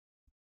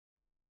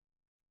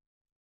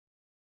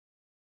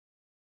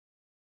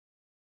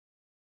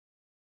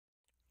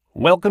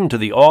Welcome to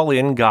the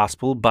All-In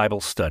Gospel Bible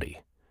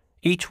Study.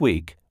 Each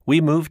week, we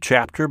move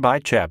chapter by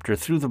chapter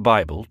through the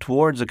Bible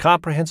towards a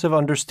comprehensive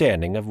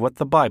understanding of what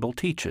the Bible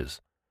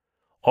teaches.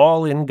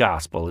 All-In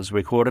Gospel is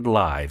recorded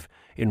live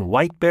in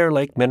White Bear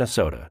Lake,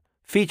 Minnesota,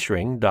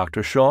 featuring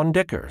Dr. Sean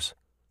Dickers.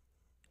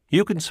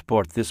 You can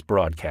support this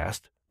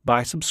broadcast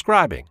by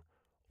subscribing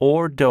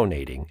or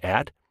donating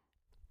at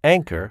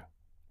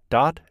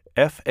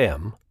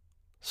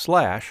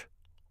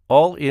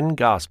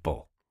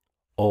anchor.fm/allingospel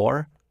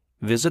or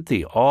visit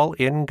the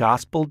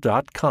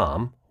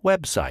allingospel.com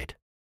website.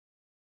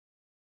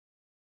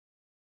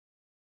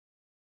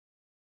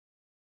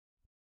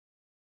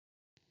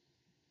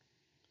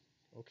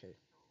 Okay,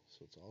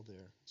 so it's all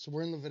there. So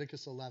we're in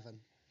Leviticus 11,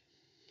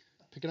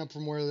 picking up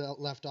from where we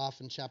left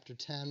off in chapter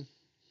 10.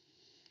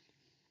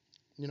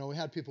 You know, we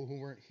had people who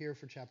weren't here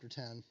for chapter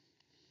 10.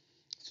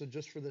 So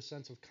just for the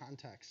sense of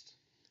context,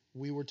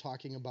 we were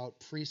talking about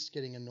priests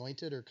getting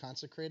anointed or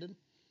consecrated.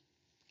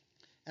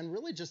 And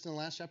really just in the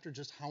last chapter,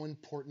 just how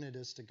important it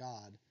is to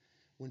God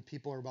when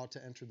people are about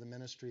to enter the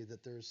ministry,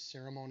 that there's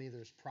ceremony,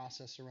 there's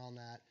process around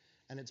that,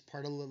 and it's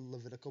part of the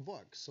Levitical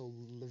book. So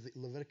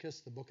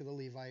Leviticus, the book of the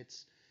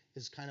Levites,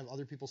 is kind of,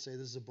 other people say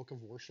this is a book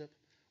of worship,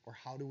 or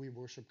how do we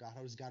worship God?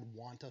 How does God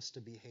want us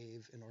to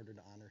behave in order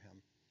to honor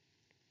him?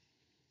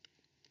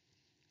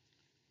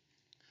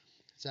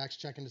 Zach's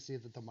checking to see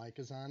that the mic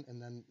is on, and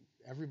then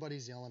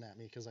everybody's yelling at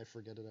me because I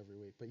forget it every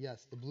week. But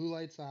yes, the blue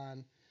light's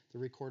on, the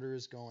recorder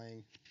is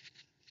going,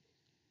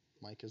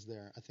 mic is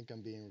there. I think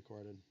I'm being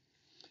recorded.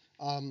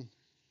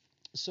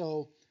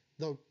 So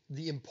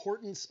the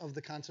importance of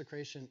the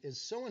consecration is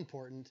so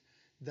important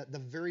that the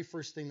very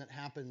first thing that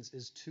happens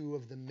is two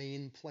of the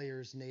main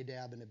players,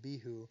 Nadab and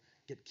Abihu,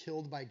 get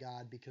killed by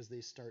God because they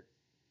start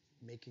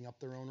making up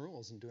their own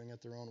rules and doing it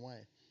their own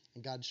way.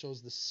 And God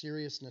shows the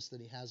seriousness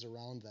that he has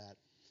around that.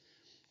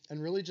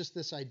 And really just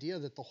this idea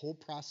that the whole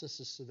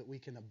process is so that we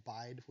can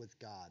abide with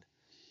God.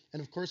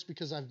 And of course,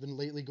 because I've been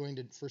lately going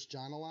to 1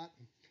 John a lot,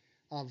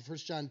 1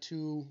 John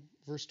 2,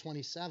 verse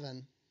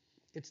 27,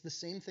 it's the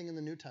same thing in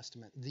the New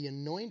Testament. The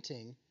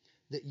anointing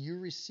that you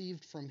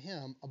received from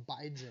him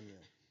abides in you.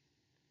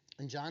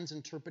 And John's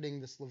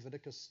interpreting this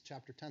Leviticus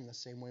chapter 10 the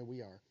same way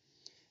we are.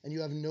 And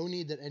you have no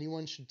need that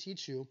anyone should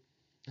teach you,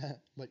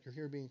 but you're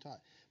here being taught.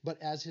 But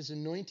as his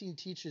anointing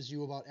teaches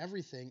you about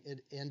everything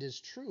and is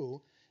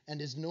true and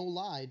is no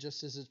lie,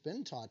 just as it's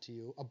been taught to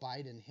you,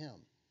 abide in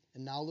him.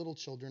 And now, little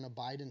children,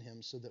 abide in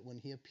him, so that when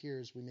he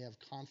appears, we may have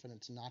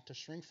confidence not to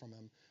shrink from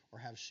him or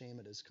have shame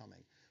at his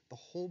coming. The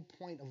whole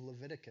point of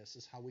Leviticus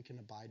is how we can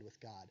abide with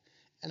God.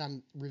 And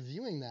I'm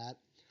reviewing that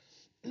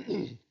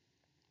in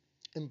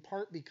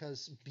part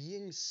because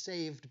being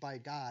saved by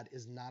God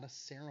is not a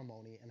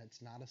ceremony and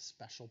it's not a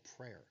special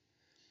prayer.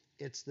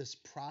 It's this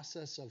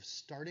process of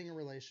starting a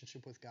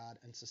relationship with God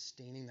and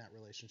sustaining that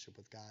relationship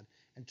with God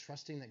and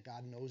trusting that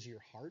God knows your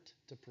heart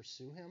to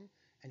pursue him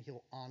and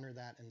he'll honor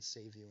that and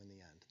save you in the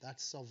end.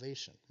 That's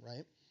salvation,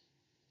 right?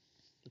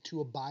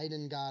 To abide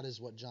in God is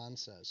what John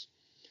says.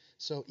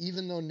 So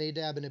even though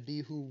Nadab and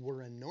Abihu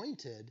were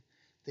anointed,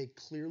 they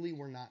clearly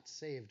were not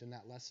saved, and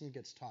that lesson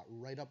gets taught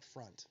right up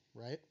front,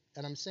 right?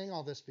 And I'm saying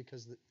all this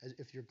because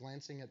if you're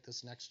glancing at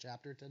this next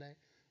chapter today,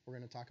 we're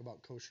going to talk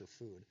about kosher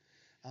food.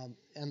 And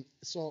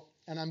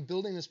I'm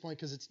building this point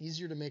because it's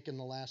easier to make in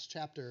the last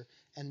chapter,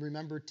 and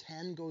remember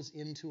 10 goes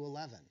into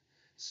 11.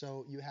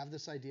 So you have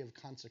this idea of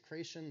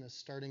consecration, the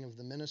starting of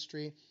the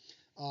ministry.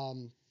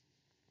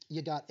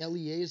 You got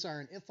Eleazar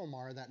and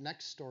Ithamar, that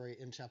next story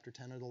in chapter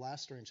 10, or the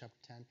last story in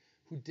chapter 10,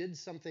 who did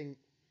something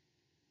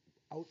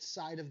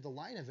outside of the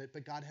line of it,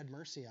 but God had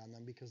mercy on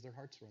them because their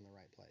hearts were in the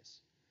right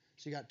place.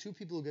 So you got two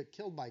people who get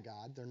killed by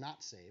God, they're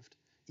not saved,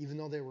 even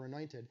though they were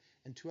anointed,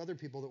 and two other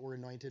people that were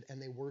anointed,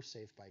 and they were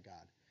saved by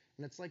God.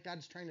 And it's like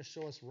God's trying to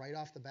show us right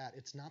off the bat,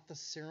 it's not the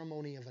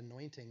ceremony of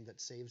anointing that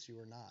saves you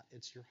or not.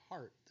 It's your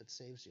heart that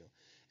saves you.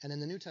 And in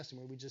the New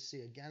Testament, we just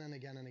see again and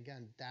again and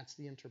again, that's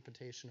the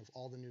interpretation of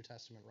all the New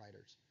Testament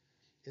writers,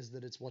 is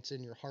that it's what's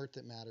in your heart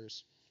that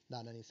matters,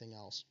 not anything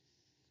else.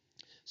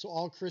 So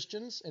all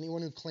Christians,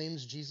 anyone who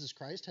claims Jesus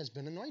Christ, has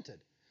been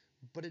anointed.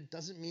 But it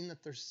doesn't mean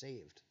that they're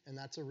saved. And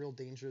that's a real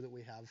danger that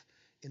we have,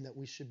 in that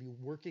we should be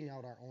working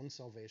out our own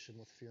salvation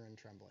with fear and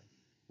trembling.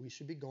 We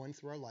should be going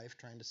through our life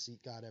trying to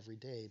seek God every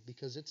day,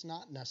 because it's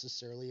not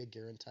necessarily a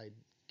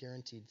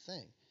guaranteed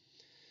thing.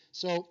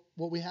 So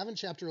what we have in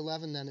chapter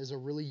 11 then is a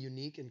really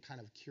unique and kind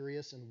of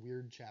curious and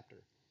weird chapter,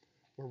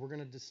 where we're going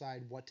to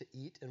decide what to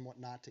eat and what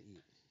not to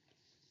eat.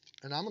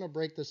 And I'm going to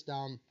break this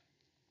down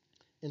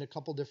in a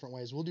couple different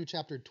ways. We'll do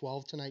chapter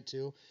 12 tonight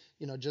too,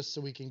 just so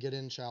we can get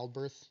in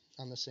childbirth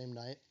on the same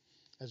night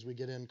as we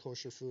get in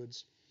kosher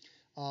foods.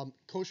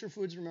 Kosher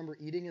foods, remember,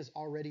 eating is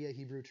already a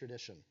Hebrew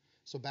tradition.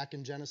 So back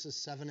in Genesis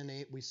 7 and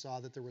 8, we saw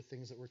that there were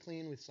things that were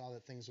clean. We saw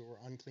that things that were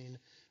unclean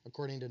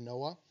according to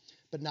Noah.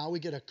 But now we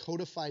get a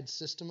codified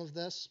system of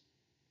this.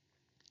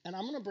 And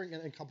I'm going to bring it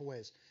in a couple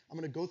ways. I'm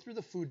going to go through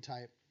the food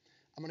type.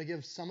 I'm going to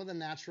give some of the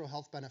natural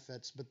health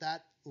benefits, but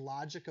that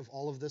logic of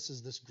all of this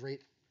is this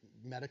great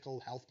medical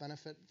health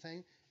benefit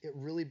thing. It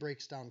really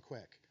breaks down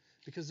quick.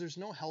 because there's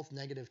no health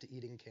negative to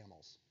eating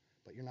camels,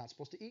 but you're not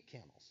supposed to eat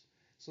camels.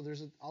 So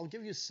I'll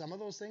give you some of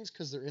those things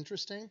because they're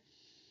interesting,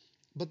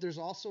 but there's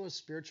also a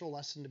spiritual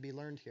lesson to be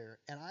learned here.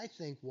 And I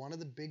think one of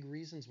the big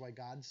reasons why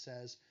God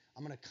says,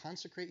 I'm going to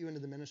consecrate you into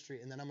the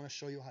ministry and then I'm going to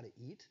show you how to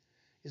eat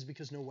is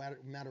because no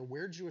matter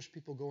where Jewish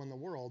people go in the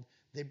world,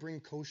 they bring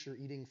kosher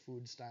eating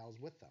food styles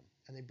with them.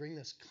 And they bring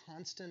this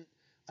constant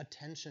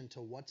attention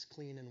to what's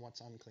clean and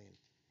what's unclean,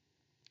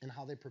 and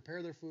how they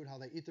prepare their food, how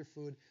they eat their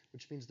food,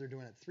 which means they're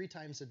doing it 3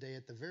 times a day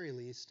at the very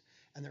least,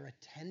 and they're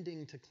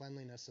attending to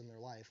cleanliness in their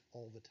life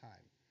all the time.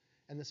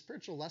 And the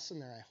spiritual lesson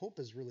there, I hope,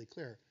 is really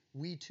clear.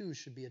 We too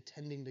should be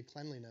attending to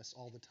cleanliness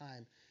all the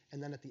time.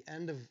 And then at the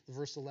end of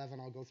verse 11,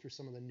 I'll go through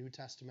some of the New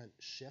Testament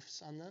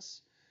shifts on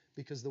this,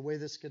 because the way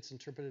this gets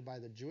interpreted by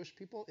the Jewish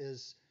people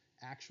is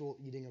actual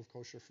eating of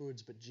kosher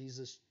foods, but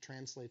Jesus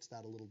translates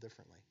that a little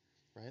differently,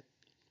 right?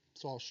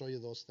 So I'll show you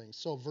those things.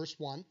 So verse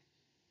 1,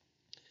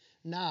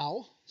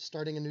 now,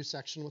 starting a new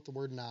section with the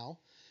word now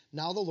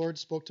the Lord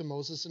spoke to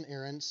Moses and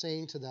Aaron,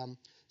 saying to them,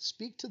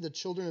 speak to the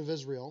children of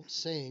Israel,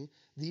 saying,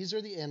 these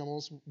are the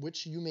animals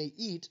which you may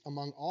eat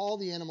among all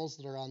the animals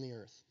that are on the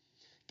earth.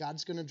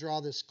 God's going to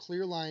draw this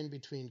clear line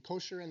between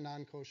kosher and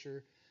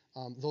non-kosher,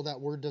 though that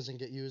word doesn't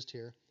get used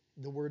here.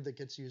 The word that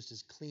gets used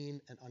is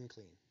clean and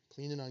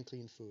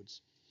unclean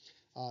foods.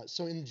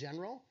 So in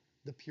general,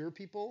 the pure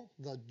people,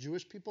 the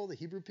Jewish people, the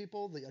Hebrew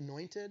people, the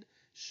anointed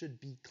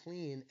should be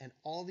clean, and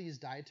all these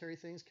dietary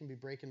things can be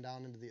broken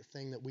down into the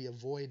thing that we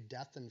avoid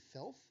death and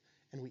filth,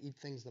 and we eat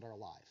things that are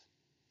alive.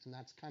 And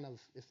that's kind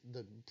of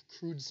the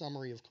crude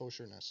summary of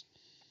kosherness.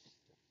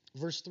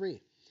 Verse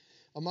 3,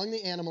 among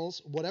the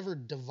animals, whatever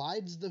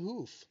divides the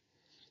hoof,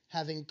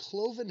 having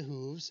cloven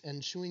hooves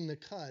and chewing the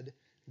cud,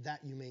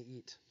 that you may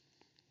eat.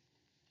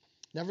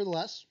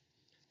 Nevertheless,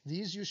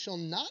 these you shall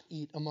not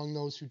eat among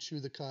those who chew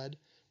the cud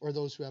or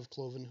those who have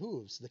cloven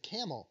hooves, the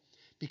camel,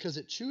 because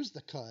it chews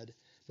the cud,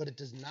 but it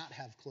does not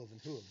have cloven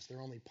hooves.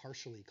 They're only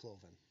partially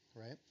cloven,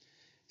 right?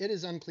 It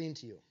is unclean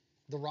to you.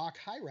 The rock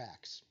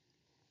hyrax,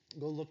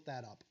 go look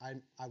that up.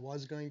 I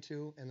was going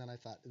to, and then I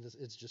thought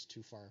it's just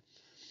too far.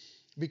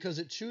 Because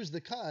it chews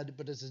the cud,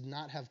 but it does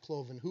not have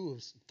cloven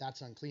hooves,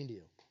 that's unclean to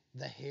you.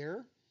 The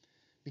hare,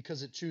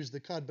 because it chews the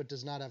cud but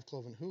does not have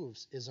cloven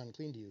hooves, is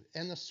unclean to you.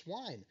 And the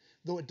swine,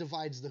 though it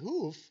divides the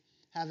hoof,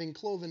 having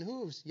cloven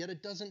hooves, yet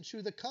it doesn't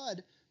chew the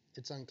cud,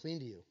 it's unclean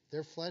to you.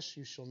 Their flesh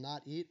you shall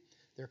not eat,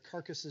 their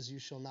carcasses you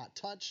shall not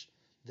touch,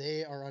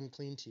 they are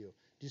unclean to you.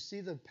 Do you see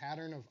the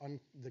pattern of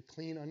the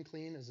clean,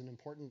 unclean is an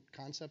important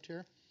concept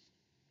here?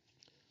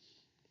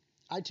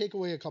 I take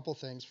away a couple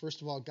things.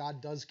 First of all,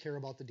 God does care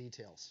about the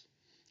details,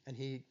 and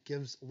he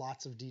gives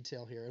lots of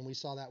detail here, and we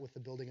saw that with the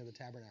building of the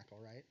tabernacle,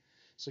 right?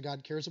 So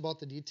God cares about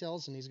the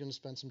details, and he's going to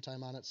spend some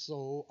time on it.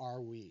 So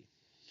are we.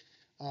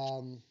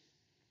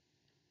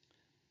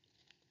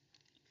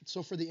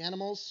 So for the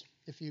animals,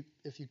 if you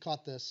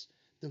caught this,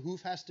 the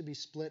hoof has to be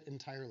split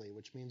entirely,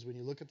 which means when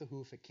you look at the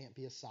hoof, it can't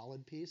be a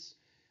solid piece.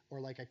 Or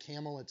like a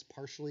camel, it's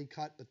partially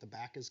cut, but the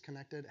back is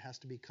connected. It has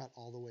to be cut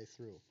all the way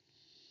through.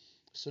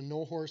 So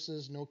no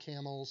horses, no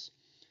camels.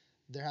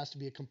 There has to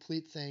be a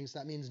complete thing. So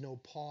that means no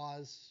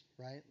paws,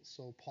 right?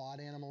 So pawed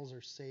animals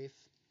are safe.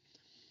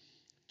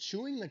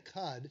 Chewing the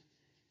cud,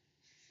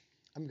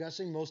 I'm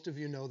guessing most of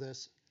you know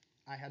this.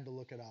 I had to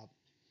look it up.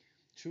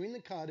 Chewing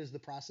the cud is the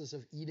process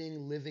of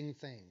eating living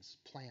things,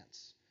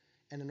 plants.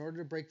 And in order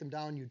to break them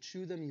down, you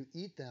chew them, you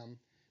eat them,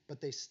 but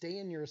they stay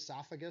in your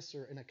esophagus,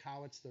 or in a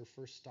cow, it's their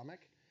first stomach.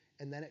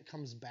 And then it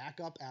comes back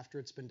up after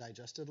it's been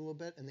digested a little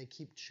bit, and they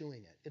keep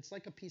chewing it. It's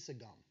like a piece of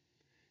gum.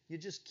 You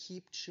just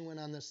keep chewing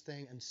on this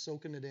thing and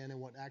soaking it in, and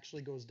what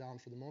actually goes down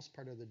for the most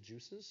part are the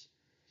juices.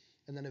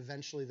 And then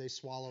eventually they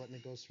swallow it, and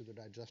it goes through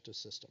their digestive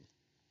system.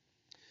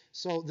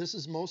 So this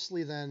is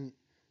mostly then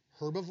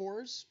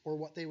herbivores, or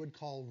what they would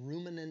call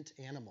ruminant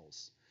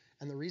animals.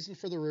 And the reason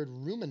for the word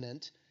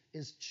ruminant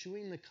is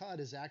chewing the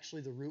cud is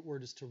actually, the root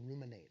word is to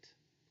ruminate,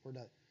 or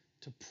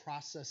to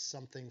process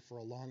something for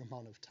a long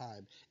amount of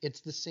time.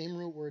 It's the same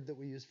root word that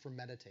we use for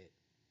meditate,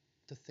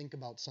 to think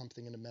about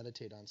something and to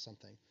meditate on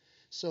something.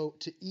 So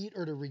to eat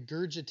or to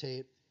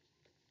regurgitate,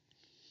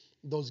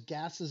 those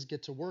gases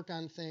get to work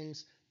on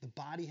things. The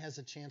body has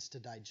a chance to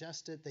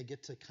digest it. They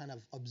get to kind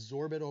of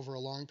absorb it over a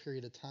long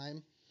period of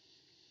time.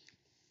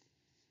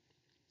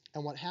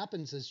 And what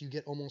happens is you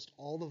get almost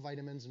all the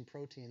vitamins and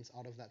proteins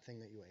out of that thing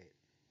that you ate.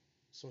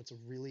 So it's a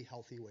really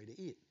healthy way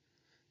to eat.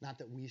 Not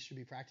that we should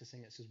be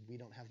practicing it, it's just we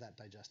don't have that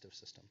digestive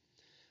system.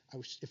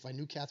 If I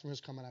knew Catherine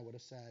was coming, I would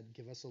have said,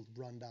 give us a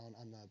rundown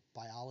on the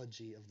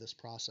biology of this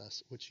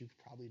process, which you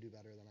probably do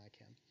better than I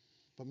can.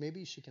 But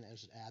maybe she can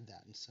just add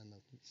that and send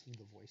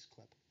the voice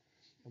clip,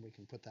 and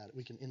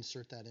we can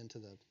insert that into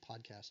the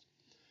podcast.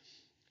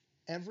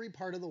 Every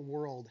part of the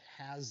world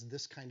has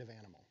this kind of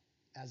animal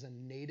as a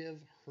native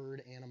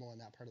herd animal in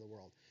that part of the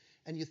world.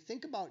 And you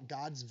think about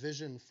God's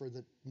vision for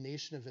the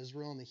nation of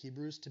Israel and the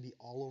Hebrews to be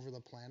all over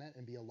the planet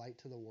and be a light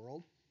to the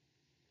world.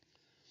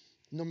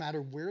 No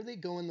matter where they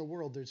go in the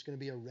world, there's going to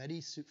be a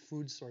ready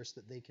food source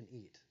that they can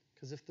eat,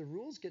 Because if the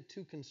rules get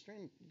too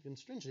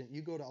constringent,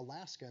 you go to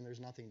Alaska and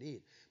there's nothing to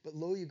eat. But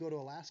you go to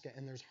Alaska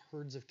and there's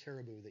herds of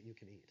caribou that you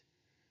can eat,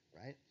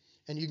 right?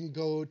 And you can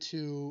go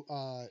to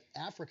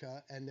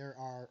Africa and there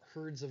are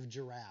herds of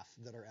giraffe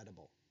that are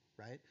edible,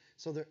 right?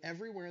 So they're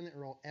everywhere in the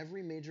world.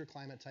 Every major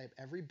climate type,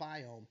 every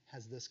biome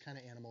has this kind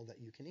of animal that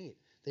you can eat.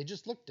 They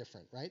just look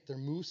different, right? They're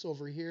moose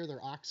over here,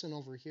 they're oxen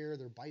over here,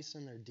 they're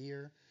bison, they're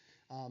deer.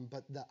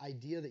 But the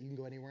idea that you can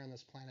go anywhere on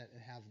this planet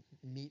and have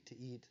meat to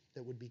eat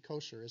that would be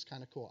kosher is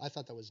kind of cool. I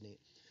thought that was neat.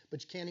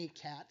 But you can't eat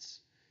cats,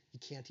 you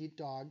can't eat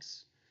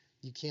dogs,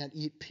 you can't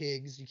eat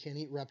pigs, you can't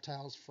eat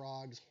reptiles,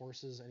 frogs,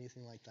 horses,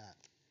 anything like that.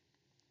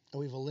 And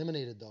we've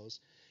eliminated those.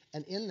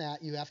 And in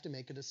that, you have to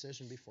make a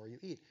decision before you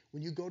eat.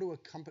 When you go to a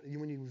company,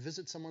 when you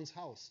visit someone's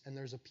house and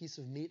there's a piece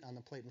of meat on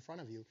the plate in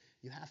front of you,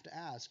 you have to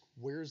ask,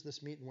 where's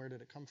this meat and where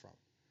did it come from?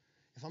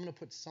 If I'm going to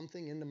put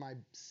something into my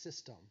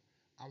system,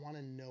 I want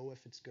to know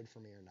if it's good for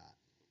me or not,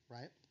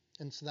 right?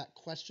 And so that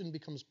question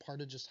becomes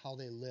part of just how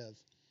they live.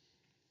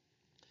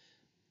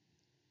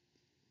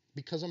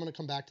 Because I'm going to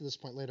come back to this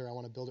point later, I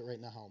want to build it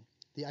right now.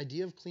 The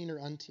idea of clean or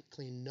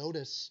unclean,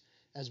 notice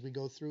as we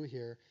go through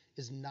here,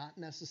 is not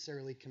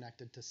necessarily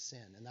connected to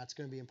sin. And that's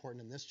going to be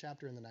important in this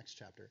chapter and the next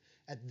chapter.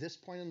 At this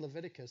point in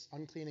Leviticus,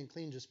 unclean and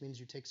clean just means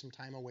you take some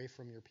time away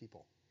from your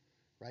people,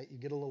 right? You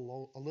get a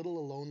little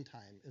alone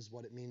time is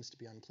what it means to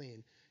be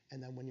unclean.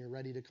 And then when you're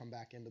ready to come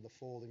back into the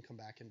fold and come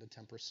back into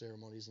temper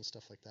ceremonies and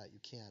stuff like that, you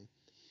can.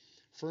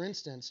 For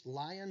instance,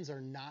 lions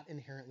are not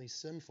inherently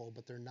sinful,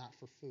 but they're not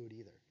for food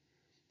either.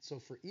 So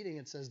for eating,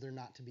 it says they're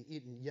not to be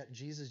eaten, yet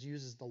Jesus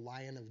uses the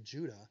Lion of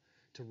Judah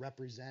to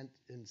represent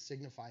and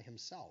signify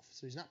himself.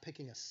 So he's not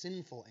picking a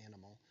sinful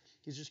animal.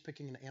 He's just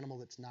picking an animal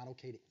that's not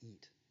okay to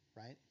eat,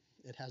 right?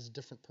 It has a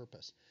different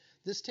purpose.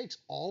 This takes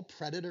all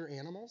predator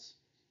animals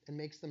and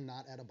makes them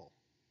not edible.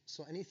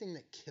 So anything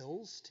that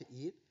kills to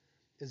eat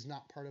is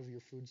not part of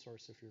your food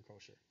source if you're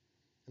kosher.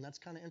 And that's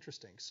kind of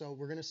interesting. So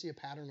we're going to see a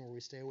pattern where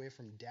we stay away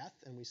from death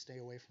and we stay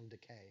away from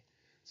decay.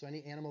 So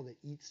any animal that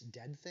eats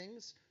dead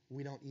things,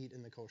 we don't eat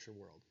in the kosher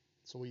world.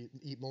 So we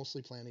eat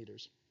mostly plant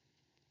eaters.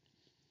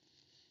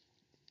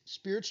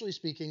 Spiritually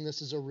speaking,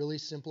 this is a really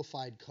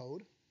simplified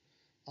code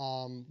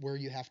where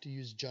you have to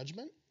use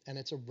judgment, and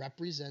it's a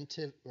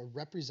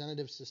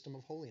representative system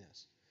of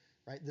holiness,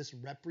 right? This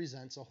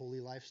represents a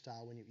holy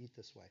lifestyle when you eat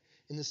this way.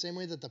 In the same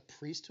way that the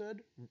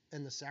priesthood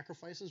and the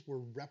sacrifices were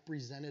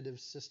representative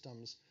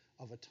systems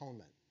of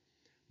atonement.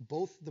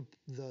 Both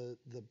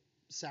the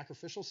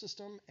sacrificial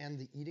system and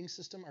the eating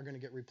system are going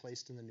to get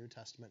replaced in the New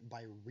Testament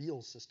by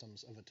real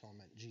systems of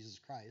atonement, Jesus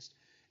Christ,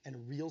 and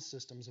real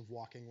systems of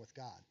walking with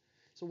God.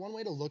 So one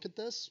way to look at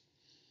this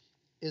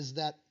is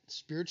that,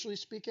 spiritually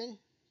speaking,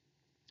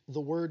 the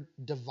word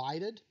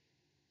divided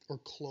or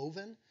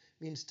cloven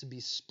means to be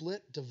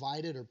split,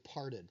 divided, or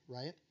parted,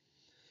 right?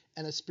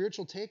 And a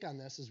spiritual take on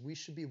this is we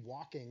should be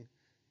walking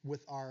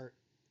with our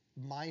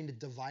mind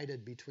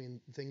divided between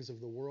things of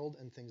the world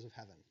and things of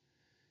heaven.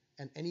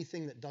 And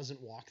anything that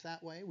doesn't walk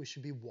that way, we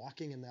should be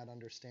walking in that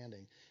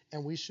understanding.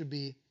 And we should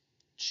be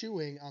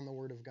chewing on the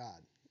Word of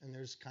God. And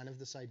there's kind of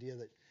this idea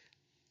that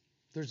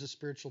there's a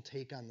spiritual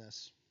take on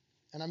this.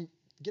 And I'm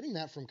getting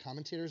that from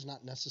commentators,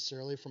 not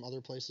necessarily from other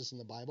places in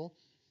the Bible.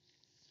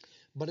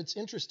 But it's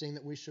interesting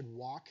that we should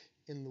walk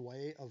in the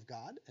way of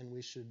God, and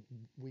we should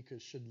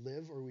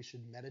live or we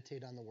should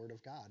meditate on the Word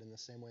of God in the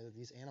same way that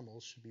these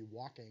animals should be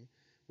walking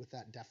with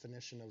that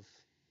definition of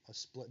a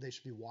split. They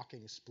should be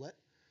walking split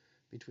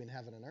between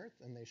heaven and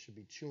earth, and they should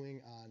be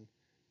chewing on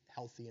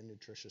healthy and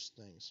nutritious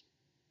things.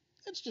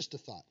 It's just a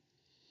thought.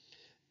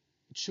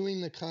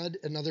 Chewing the cud,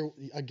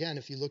 again,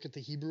 if you look at the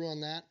Hebrew on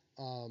that,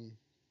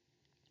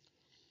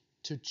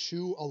 to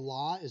chew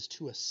Allah is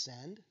to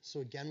ascend.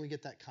 So again, we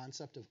get that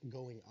concept of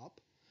going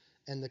up.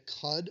 And the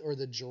cud or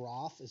the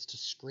giraffe is to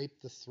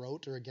scrape the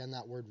throat, or again,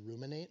 that word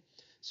ruminate.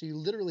 So you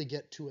literally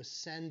get to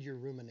ascend your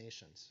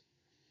ruminations,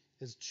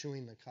 is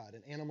chewing the cud.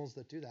 And animals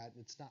that do that,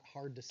 it's not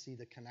hard to see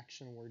the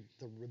connection where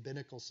the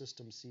rabbinical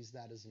system sees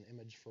that as an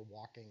image for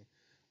walking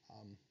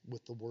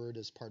with the word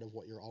as part of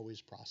what you're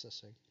always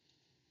processing.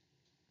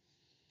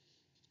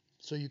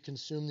 So you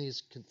consume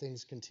these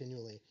things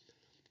continually.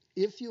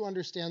 If you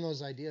understand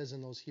those ideas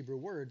in those Hebrew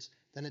words,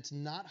 then it's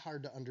not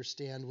hard to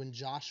understand when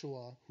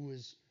Joshua, who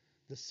is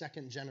the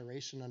second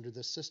generation under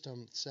this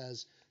system,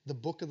 says, the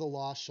book of the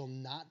law shall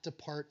not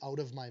depart out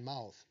of my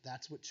mouth.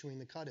 That's what chewing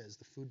the cud is.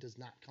 The food does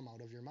not come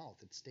out of your mouth.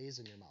 It stays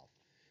in your mouth.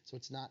 So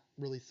it's not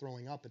really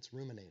throwing up, it's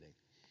ruminating,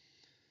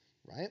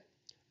 right?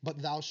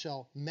 But thou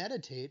shalt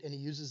meditate, and he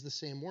uses the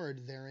same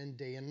word, therein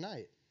day and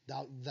night,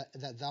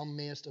 that thou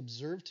mayest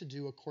observe to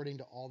do according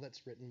to all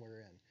that's written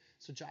wherein.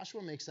 So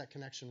Joshua makes that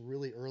connection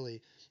really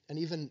early. And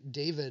even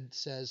David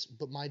says,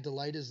 but my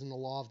delight is in the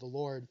law of the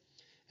Lord,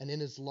 and in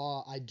his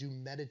law I do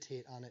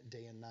meditate on it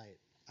day and night.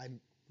 I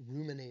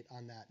ruminate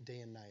on that day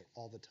and night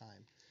all the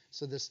time.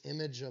 So this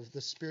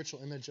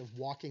spiritual image of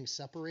walking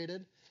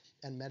separated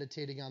and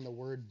meditating on the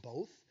word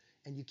both,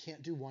 and you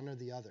can't do one or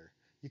the other.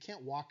 You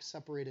can't walk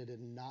separated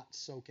and not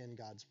soak in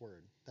God's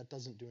word. That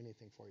doesn't do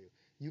anything for you.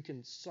 You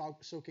can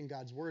soak in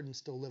God's word and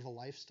still live a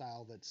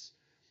lifestyle that's,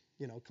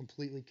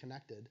 completely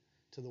connected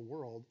to the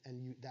world,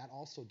 and that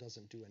also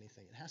doesn't do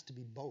anything. It has to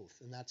be both,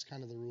 and that's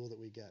kind of the rule that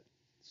we get.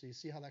 So you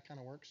see how that kind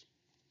of works?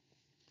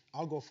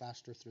 I'll go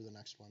faster through the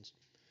next ones.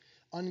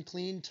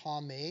 Unclean,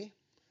 tameh,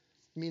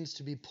 means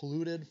to be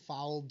polluted,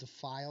 foul,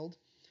 defiled.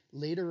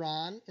 Later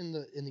on in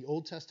the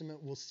Old Testament,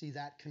 we'll see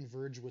that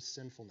converge with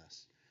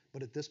sinfulness.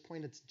 But at this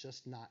point, it's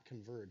just not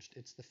converged.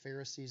 It's the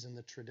Pharisees and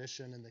the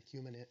tradition and the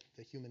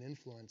human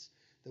influence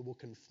that will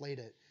conflate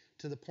it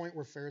to the point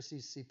where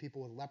Pharisees see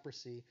people with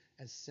leprosy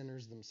as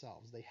sinners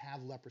themselves. They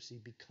have leprosy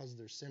because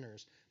they're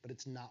sinners, but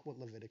it's not what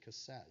Leviticus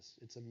says.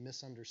 It's a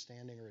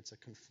misunderstanding, or it's a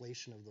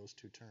conflation of those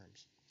two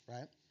terms,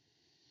 right?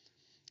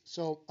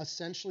 So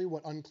essentially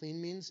what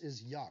unclean means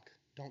is yuck.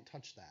 Don't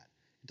touch that.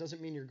 It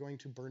doesn't mean you're going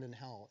to burn in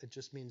hell. It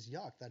just means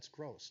yuck, that's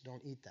gross.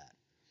 Don't eat that.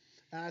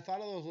 And I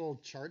thought of those little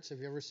charts. Have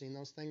you ever seen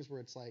those things where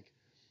it's like,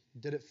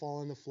 did it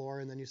fall on the floor?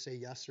 And then you say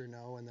yes or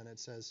no. And then it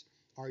says,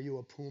 are you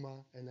a puma?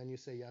 And then you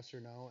say yes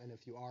or no. And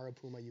if you are a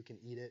puma, you can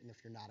eat it. And if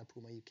you're not a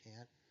puma, you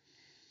can't.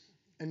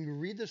 And you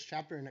read this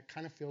chapter and it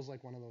kind of feels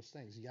like one of those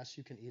things. Yes,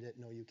 you can eat it.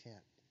 No, you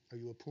can't. Are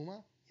you a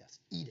puma? Yes,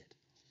 eat it.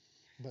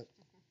 But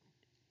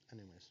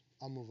anyways,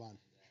 I'll move on.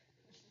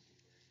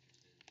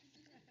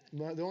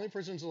 The only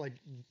person who's like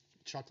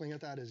chuckling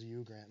at that is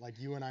you, Grant. Like,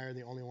 you and I are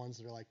the only ones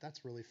that are like,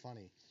 that's really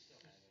funny.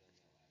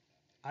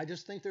 I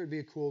just think there would be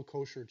a cool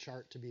kosher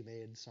chart to be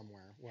made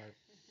somewhere where,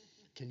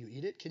 can you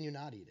eat it? Can you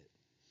not eat it?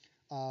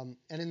 And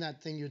in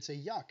that thing, you would say,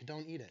 yuck,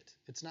 don't eat it.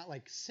 It's not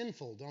like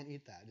sinful, don't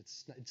eat that.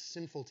 It's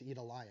sinful to eat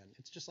a lion.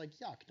 It's just like,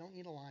 yuck, don't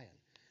eat a lion.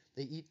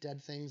 They eat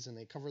dead things and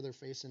they cover their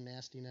face in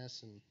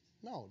nastiness. And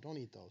no, don't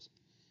eat those.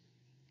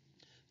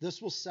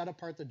 This will set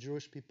apart the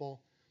Jewish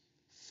people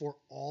for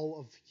all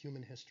of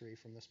human history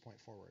from this point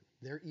forward.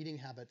 Their eating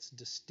habits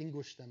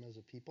distinguish them as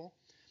a people,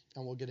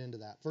 and we'll get into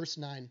that. Verse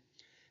 9,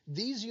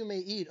 these you may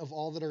eat of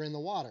all that are in the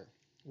water,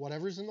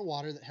 whatever's in the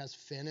water that has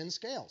fin and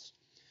scales.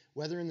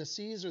 Whether in the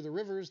seas or the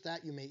rivers,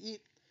 that you may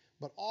eat,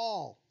 but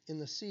all in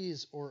the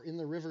seas or in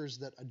the rivers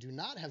that do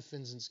not have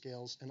fins and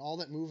scales, and all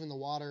that move in the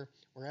water,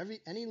 or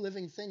any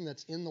living thing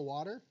that's in the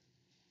water,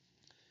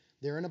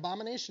 they're an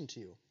abomination to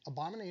you.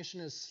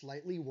 Abomination is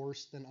slightly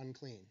worse than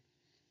unclean.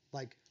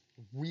 Like,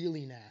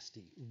 really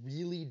nasty.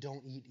 Really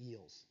don't eat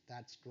eels.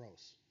 That's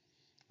gross,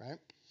 right?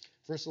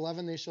 Verse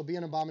 11, they shall be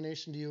an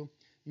abomination to you.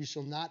 You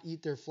shall not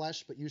eat their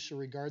flesh, but you shall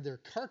regard their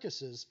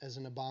carcasses as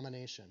an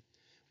abomination.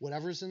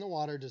 Whatever's in the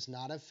water does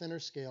not have fin or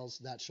scales,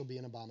 that shall be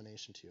an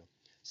abomination to you.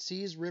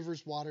 Seas,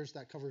 rivers, waters,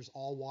 that covers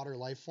all water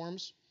life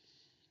forms.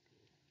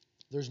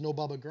 There's no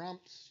Bubba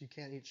Grumps. You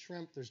can't eat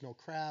shrimp. There's no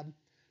crab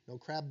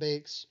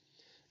bakes,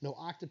 no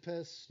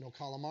octopus, no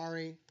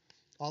calamari.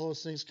 All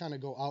those things kind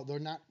of go out.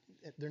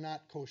 They're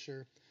not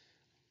kosher,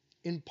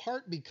 in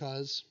part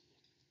because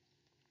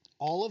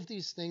all of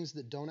these things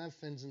that don't have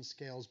fins and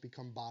scales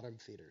become bottom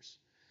feeders.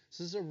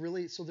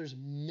 So there's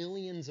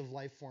millions of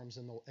life forms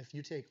if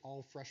you take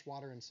all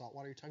freshwater and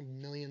saltwater, you're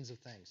talking millions of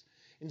things.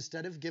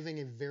 Instead of giving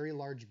a very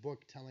large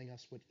book telling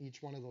us what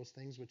each one of those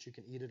things, which you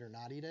can eat it or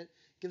not eat it,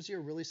 gives you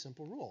a really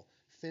simple rule.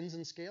 Fins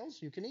and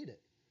scales, you can eat it.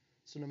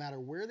 So no matter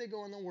where they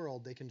go in the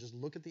world, they can just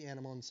look at the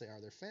animal and say,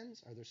 are there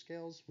fins? Are there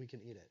scales? We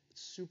can eat it.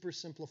 It's super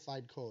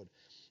simplified code.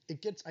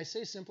 I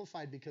say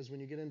simplified because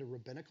when you get into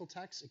rabbinical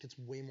texts, it gets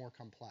way more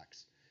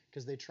complex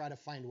because they try to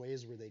find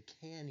ways where they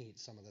can eat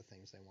some of the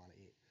things they want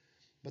to eat.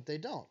 But they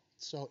don't.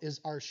 So is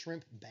our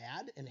shrimp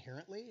bad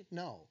inherently?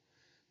 No.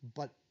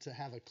 But to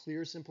have a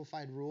clear,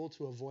 simplified rule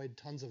to avoid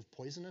tons of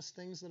poisonous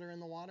things that are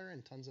in the water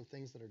and tons of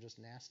things that are just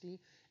nasty,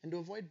 and to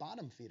avoid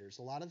bottom feeders.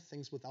 A lot of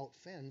things without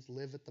fins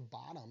live at the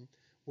bottom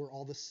where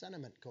all the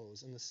sediment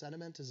goes. And the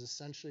sediment is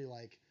essentially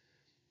like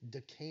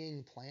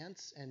decaying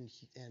plants and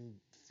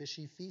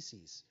fishy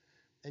feces.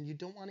 And you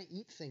don't want to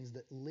eat things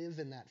that live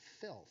in that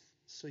filth.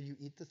 So you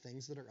eat the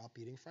things that are up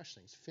eating fresh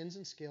things. Fins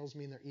and scales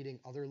mean they're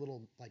eating other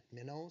little like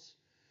minnows,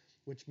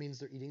 which means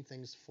they're eating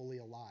things fully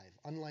alive.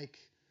 Unlike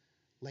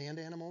land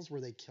animals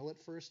where they kill it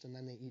first and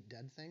then they eat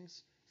dead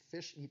things,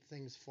 fish eat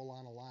things full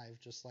on alive,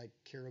 just like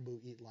caribou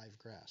eat live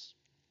grass.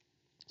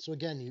 So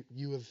again,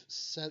 you have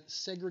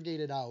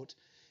segregated out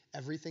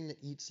everything that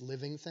eats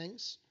living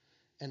things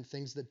and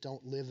things that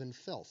don't live in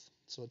filth.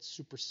 So it's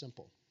super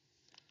simple.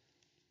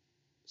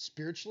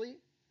 Spiritually,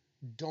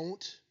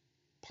 don't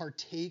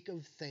partake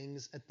of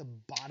things at the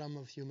bottom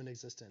of human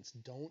existence.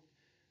 Don't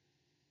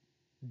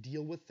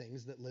deal with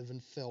things that live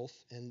in filth,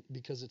 and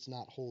because it's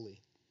not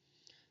holy.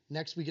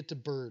 Next, we get to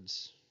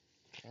birds.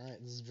 All right,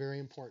 this is very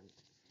important.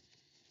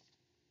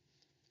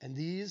 And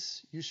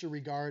these you shall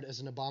regard as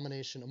an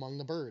abomination among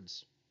the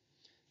birds,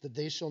 that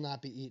they shall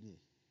not be eaten.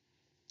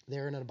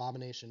 They're an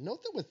abomination.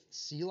 Note that with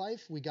sea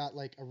life, we got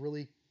like a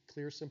really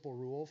clear, simple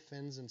rule,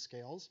 fins and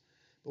scales.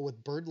 But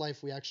with bird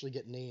life, we actually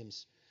get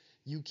names.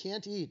 You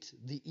can't eat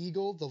the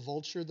eagle, the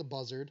vulture, the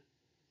buzzard,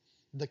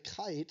 the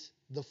kite,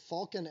 the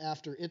falcon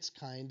after its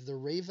kind, the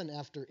raven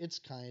after its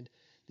kind,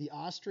 the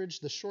ostrich,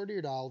 the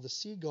short-eared owl, the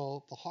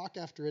seagull, the hawk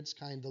after its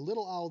kind, the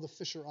little owl, the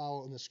fisher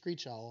owl, and the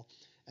screech owl,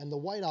 and the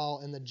white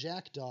owl, and the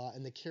jackdaw,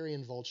 and the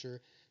carrion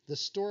vulture, the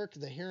stork,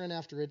 the heron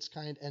after its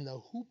kind, and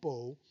the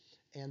hoopoe,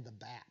 and the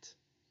bat,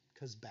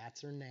 because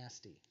bats are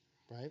nasty,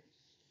 right?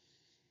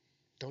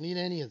 Don't eat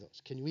any of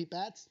those. Can you eat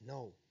bats?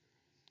 No.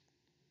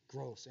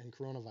 Gross. And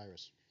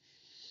coronavirus.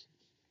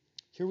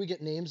 Here we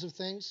get names of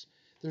things.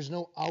 There's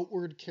no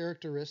outward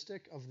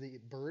characteristic of the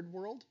bird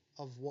world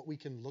of what we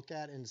can look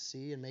at and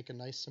see and make a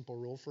nice simple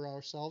rule for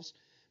ourselves,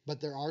 but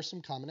there are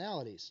some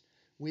commonalities.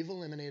 We've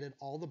eliminated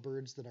all the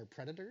birds that are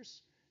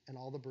predators and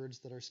all the birds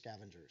that are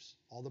scavengers,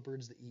 all the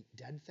birds that eat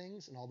dead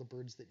things and all the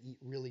birds that eat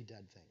really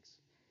dead things,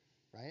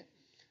 right?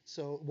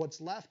 So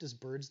what's left is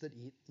birds that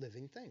eat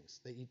living things.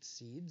 They eat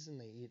seeds and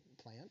they eat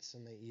plants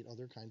and they eat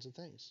other kinds of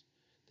things.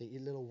 They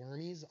eat little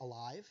wormies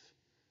alive,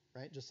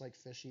 right? Just like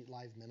fish eat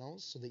live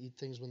minnows, so they eat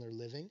things when they're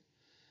living.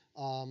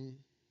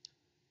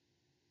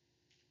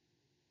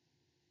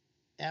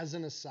 As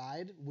an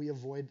aside, we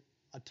avoid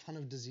a ton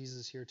of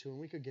diseases here too, and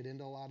we could get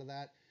into a lot of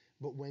that.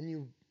 But when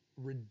you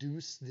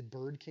reduce the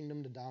bird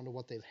kingdom down to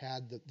what they've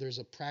had, there's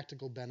a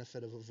practical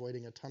benefit of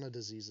avoiding a ton of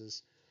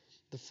diseases.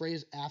 The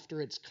phrase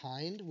 "after its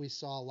kind," we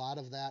saw a lot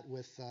of that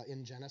with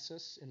in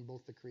Genesis, in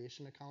both the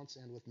creation accounts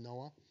and with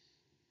Noah.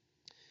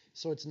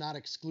 So it's not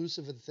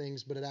exclusive of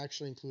things, but it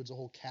actually includes a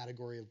whole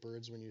category of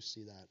birds when you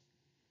see that.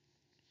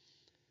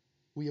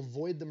 We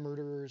avoid the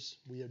murderers.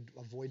 We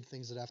avoid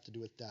things that have to do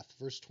with death.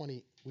 Verse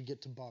 20, we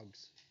get to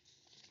bugs,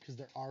 because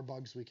there are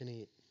bugs we can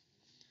eat.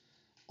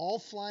 All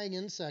flying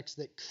insects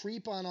that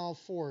creep on all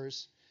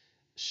fours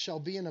shall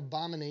be an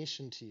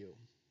abomination to you.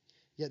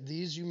 Yet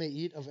these you may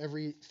eat of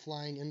every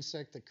flying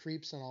insect that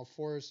creeps on all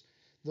fours,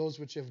 those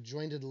which have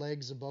jointed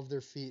legs above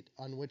their feet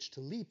on which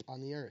to leap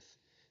on the earth.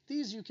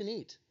 These you can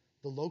eat.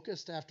 The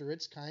locust after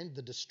its kind,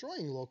 the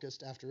destroying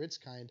locust after its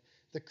kind,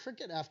 the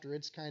cricket after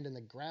its kind, and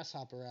the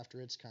grasshopper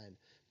after its kind.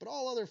 But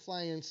all other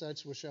flying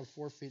insects which have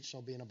 4 feet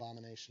shall be an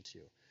abomination to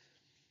you.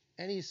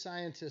 Any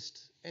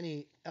scientist,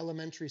 any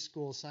elementary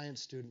school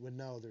science student would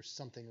know there's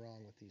something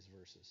wrong with these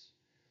verses.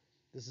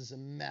 This is a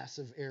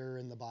massive error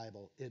in the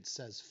Bible. It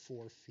says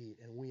 4 feet,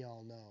 and we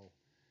all know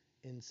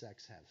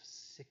insects have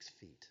 6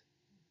 feet.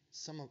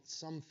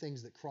 Some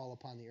things that crawl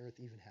upon the earth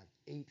even have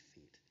 8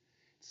 feet.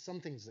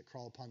 Some things that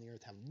crawl upon the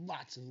earth have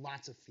lots and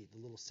lots of feet, the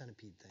little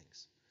centipede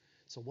things.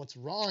 So what's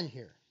wrong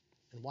here?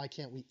 And why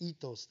can't we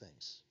eat those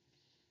things?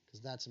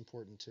 Because that's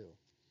important too.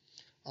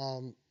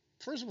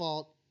 First of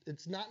all,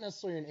 it's not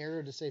necessarily an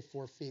error to say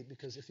 4 feet,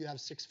 because if you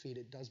have 6 feet,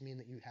 it does mean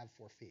that you have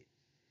 4 feet.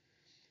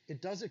 It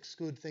does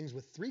exclude things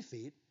with 3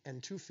 feet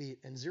and 2 feet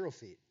and 0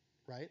 feet,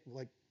 right?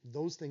 Like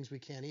those things we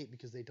can't eat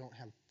because they don't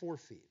have 4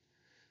 feet.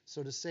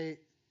 So to say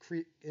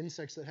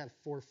insects that have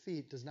 4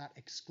 feet does not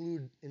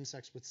exclude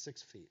insects with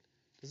 6 feet.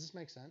 Does this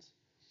make sense?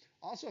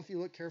 Also, if you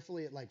look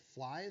carefully at like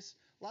flies,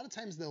 a lot of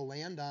times they'll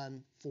land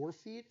on 4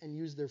 feet and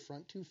use their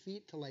front 2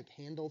 feet to like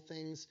handle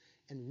things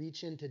and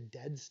reach into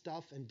dead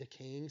stuff and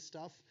decaying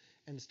stuff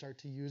and start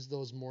to use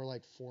those more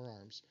like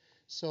forearms.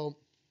 So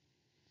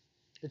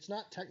it's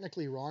not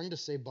technically wrong to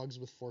say bugs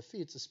with 4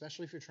 feet,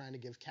 especially if you're trying to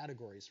give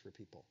categories for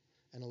people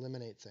and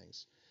eliminate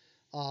things.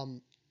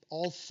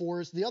 All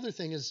fours. The other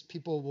thing is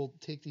people will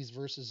take these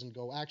verses and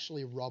go,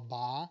 actually,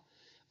 rabbah,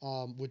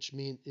 which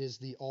is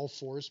the all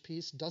fours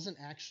piece, doesn't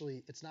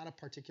actually, it's not a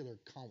particular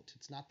count.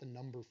 It's not the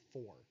number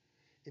 4.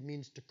 It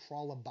means to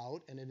crawl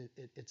about, and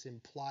it's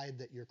implied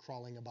that you're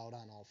crawling about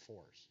on all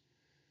fours,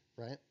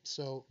 right?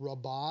 So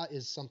rabbah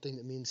is something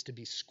that means to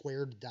be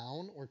squared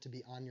down or to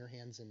be on your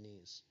hands and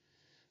knees.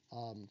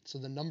 So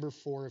the number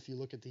 4, if you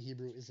look at the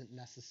Hebrew, isn't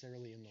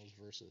necessarily in those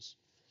verses.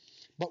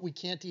 But we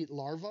can't eat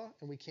larvae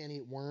and we can't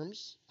eat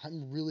worms.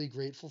 I'm really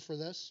grateful for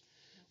this.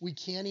 We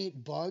can't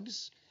eat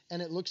bugs,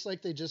 and it looks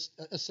like they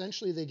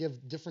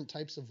give different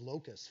types of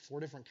locusts, 4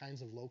 different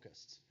kinds of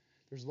locusts.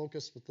 There's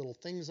locusts with little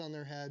things on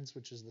their heads,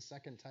 which is the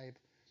second type.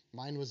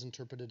 Mine was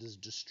interpreted as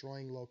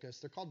destroying locusts.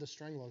 They're called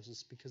destroying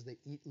locusts because they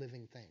eat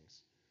living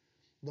things.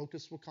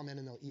 Locusts will come in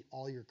and they'll eat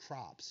all your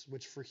crops,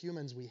 which for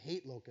humans, we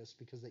hate locusts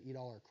because they eat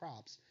all our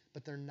crops,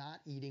 but they're not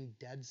eating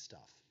dead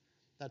stuff.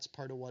 That's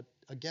part of what,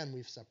 again,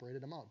 we've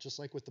separated them out. Just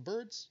like with the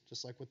birds,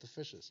 just like with the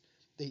fishes.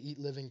 They eat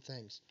living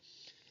things.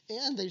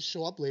 And they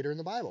show up later in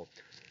the Bible.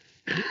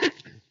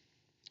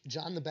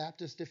 John the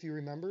Baptist, if you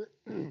remember,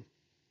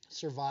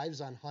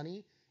 survives on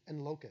honey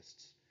and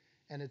locusts.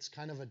 And it's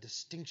kind of a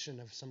distinction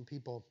of some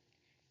people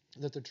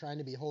that they're trying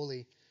to be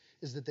holy,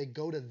 is that they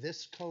go to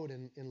this code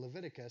in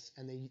Leviticus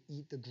and they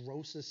eat the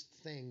grossest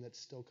thing that's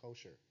still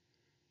kosher,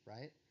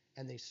 right?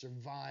 And they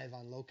survive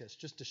on locusts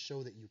just to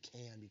show that you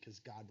can, because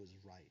God was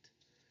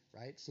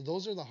right? So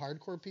those are the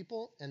hardcore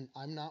people, and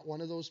I'm not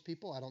one of those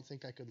people. I don't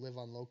think I could live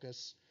on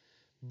locusts.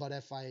 But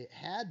if I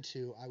had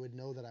to, I would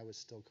know that I was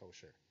still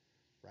kosher,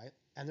 right?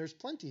 And there's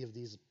plenty of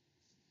these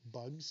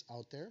bugs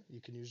out there.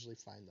 You can usually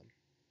find them.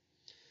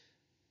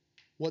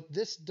 What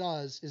this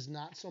does is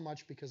not so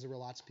much because there were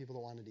lots of people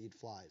that wanted to eat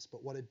flies,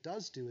 but what it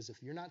does do is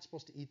if you're not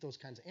supposed to eat those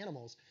kinds of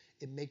animals,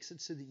 it makes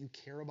it so that you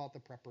care about the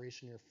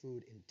preparation of your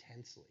food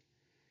intensely.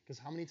 Because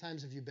how many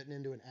times have you bitten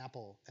into an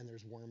apple and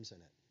there's worms in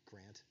it,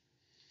 Grant?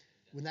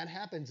 When that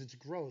happens, it's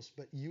gross,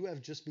 but you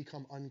have just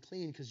become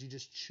unclean because you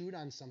just chewed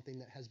on something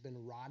that has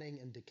been rotting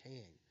and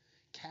decaying.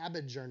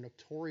 Cabbage are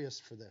notorious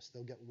for this.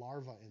 They'll get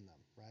larvae in them,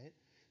 right?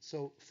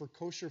 So for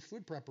kosher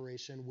food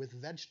preparation with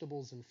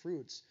vegetables and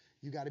fruits,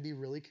 you got to be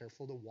really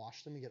careful to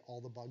wash them and get all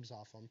the bugs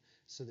off them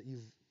so that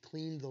you've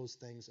cleaned those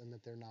things and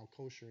that they're now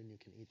kosher and you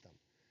can eat them.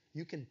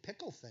 You can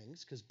pickle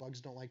things because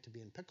bugs don't like to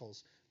be in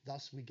pickles.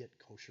 Thus, we get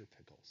kosher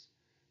pickles,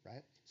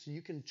 right? So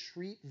you can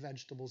treat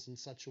vegetables in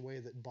such a way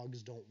that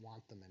bugs don't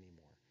want them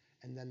anymore.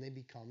 And then they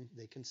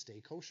can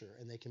stay kosher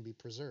and they can be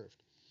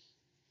preserved.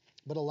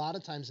 But a lot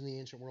of times in the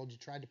ancient world, you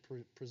tried to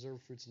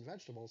preserve fruits and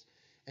vegetables,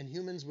 and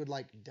humans would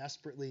like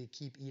desperately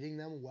keep eating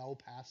them well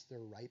past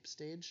their ripe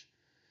stage,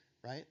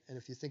 right? And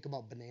if you think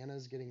about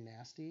bananas getting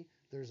nasty,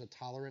 there's a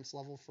tolerance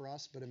level for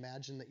us, but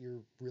imagine that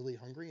you're really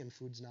hungry and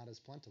food's not as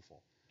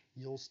plentiful.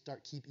 You'll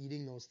keep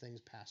eating those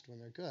things past when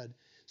they're good.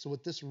 So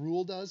what this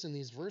rule does in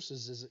these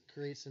verses is it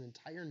creates an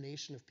entire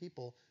nation of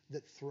people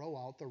that throw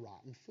out the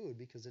rotten food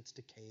because it's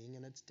decaying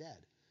and it's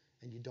dead,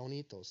 and you don't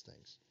eat those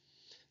things.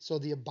 So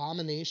the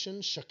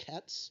abomination,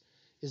 shaketz,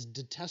 is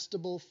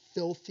detestable,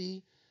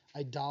 filthy,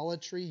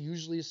 idolatry,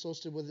 usually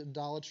associated with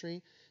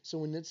idolatry. So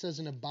when it says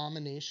an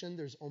abomination,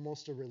 there's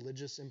almost a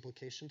religious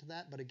implication to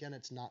that. But again,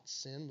 it's not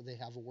sin. They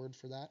have a word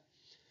for that.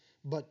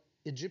 But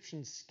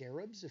Egyptian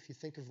scarabs, if you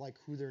think of like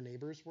who their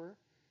neighbors were,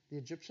 the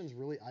Egyptians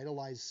really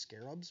idolized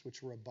scarabs,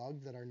 which were a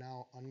bug that are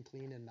now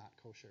unclean and not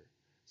kosher.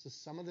 So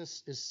some of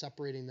this is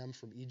separating them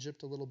from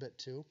Egypt a little bit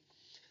too.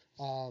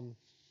 One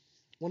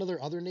of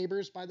their other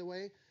neighbors, by the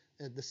way,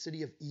 the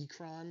city of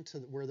Ekron,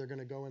 where they're going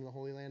to go in the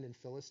Holy Land in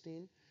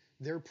Philistine,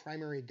 their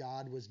primary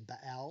god was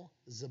Baal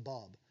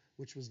Zebub,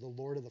 which was the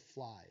lord of the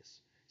flies.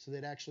 So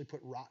they'd actually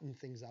put rotten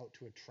things out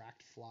to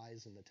attract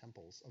flies in the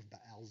temples of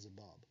Baal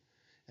Zebub.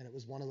 And it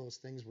was one of those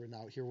things where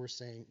now here we're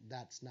saying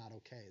that's not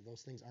okay.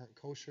 Those things aren't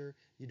kosher.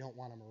 You don't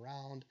want them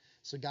around.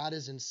 So God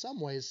is in some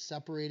ways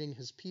separating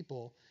his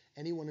people.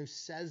 Anyone who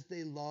says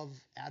they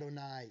love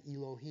Adonai,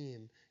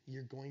 Elohim,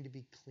 you're going to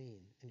be clean.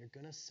 And you're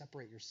going to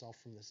separate yourself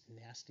from this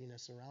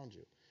nastiness around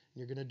you. And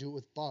you're going to do it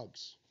with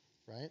bugs,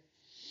 right?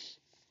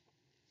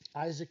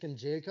 Isaac and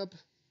Jacob.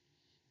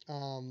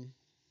 I'll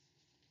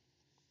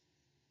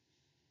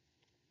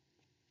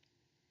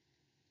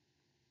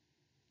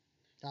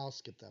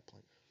skip that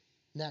point.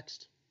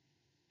 Next.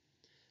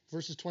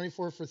 Verses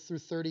 24 through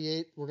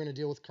 38, we're going to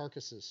deal with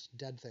carcasses,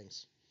 dead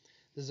things.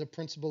 This is a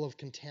principle of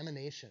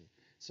contamination.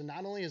 So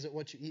not only is it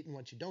what you eat and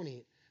what you don't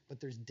eat, but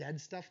there's dead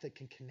stuff that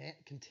can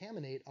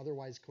contaminate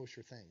otherwise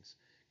kosher things.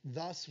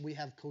 Thus, we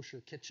have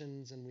kosher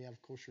kitchens and we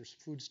have kosher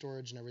food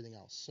storage and everything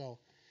else. So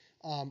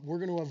we're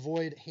going to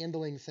avoid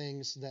handling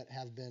things that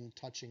have been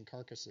touching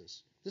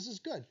carcasses. This is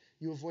good.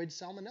 You avoid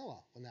salmonella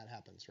when that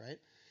happens, right?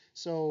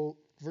 So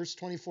verse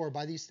 24,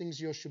 by these things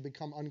you shall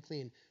become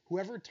unclean.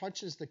 Whoever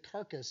touches the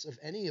carcass of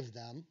any of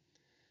them,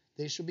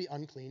 they shall be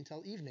unclean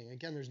till evening.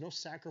 Again, there's no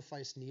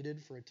sacrifice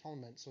needed for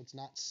atonement, so it's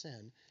not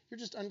sin. You're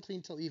just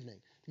unclean till evening.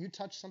 If you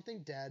touch something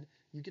dead,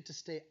 you get to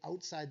stay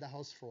outside the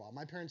house for a while.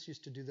 My parents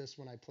used to do this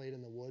when I played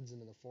in the woods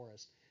and in the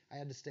forest. I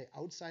had to stay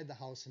outside the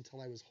house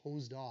until I was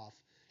hosed off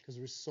because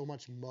there was so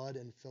much mud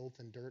and filth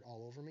and dirt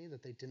all over me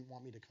that they didn't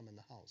want me to come in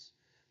the house.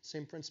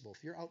 Same principle.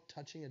 If you're out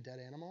touching a dead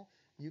animal,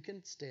 you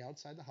can stay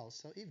outside the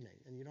house till evening,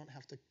 and you don't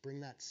have to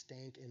bring that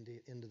stank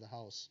into the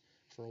house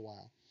for a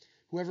while.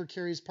 Whoever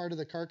carries part of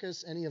the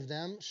carcass, any of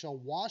them, shall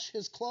wash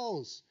his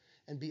clothes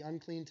and be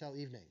unclean till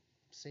evening.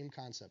 Same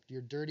concept.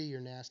 You're dirty,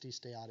 you're nasty,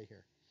 stay out of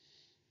here.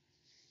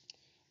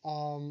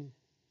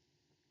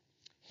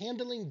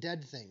 Handling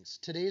dead things.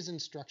 Today's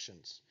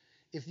instructions.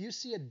 If you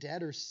see a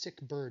dead or sick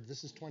bird,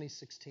 this is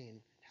 2016,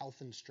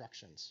 health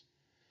instructions.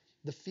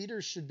 The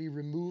feeders should be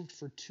removed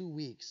for 2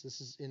 weeks. This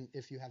is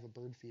if you have a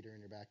bird feeder in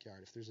your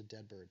backyard, if there's a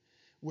dead bird.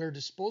 Wear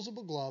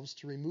disposable gloves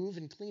to remove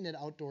and clean it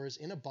outdoors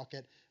in a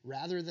bucket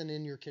rather than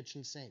in your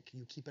kitchen sink.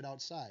 You keep it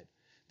outside.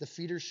 The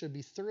feeder should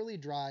be thoroughly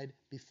dried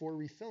before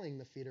refilling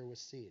the feeder with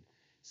seed.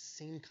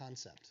 Same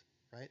concept,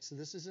 right? So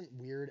this isn't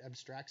weird,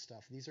 abstract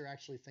stuff. These are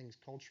actually things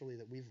culturally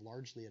that we've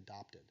largely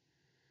adopted,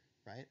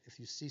 right?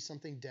 If you see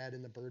something dead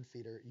in the bird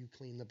feeder, you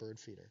clean the bird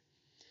feeder.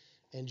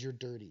 And you're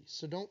dirty.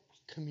 So don't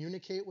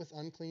communicate with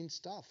unclean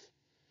stuff.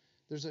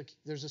 There's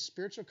a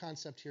spiritual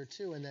concept here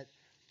too, in that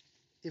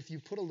if you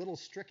put a little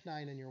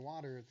strychnine in your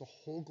water, the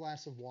whole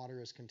glass of water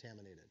is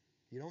contaminated.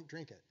 You don't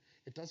drink it.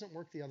 It doesn't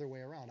work the other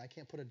way around. I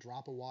can't put a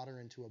drop of water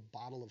into a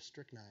bottle of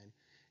strychnine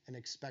and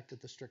expect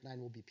that the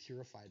strychnine will be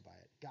purified by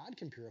it. God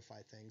can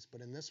purify things,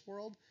 but in this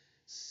world,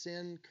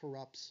 sin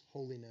corrupts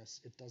holiness.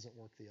 It doesn't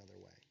work the other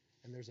way.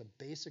 And there's a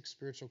basic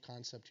spiritual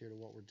concept here to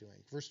what we're doing.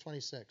 Verse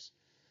 26.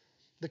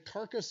 The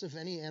carcass of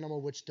any animal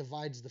which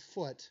divides the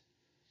foot,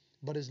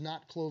 but is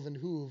not cloven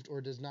hooved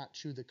or does not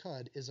chew the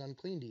cud, is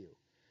unclean to you.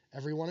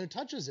 Everyone who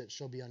touches it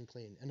shall be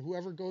unclean. And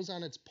whoever goes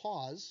on its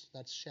paws,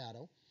 that's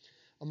shadow,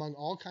 among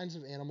all kinds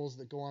of animals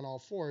that go on all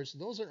fours,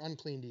 those are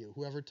unclean to you.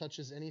 Whoever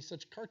touches any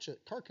such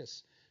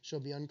carcass shall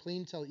be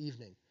unclean till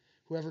evening.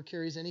 Whoever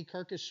carries any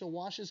carcass shall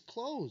wash his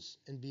clothes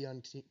and be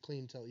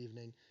unclean till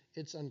evening.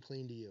 It's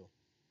unclean to you.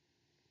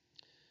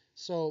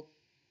 So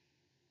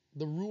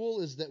the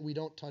rule is that we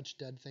don't touch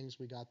dead things.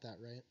 We got that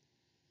right.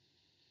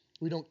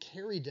 We don't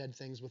carry dead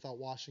things without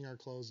washing our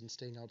clothes and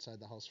staying outside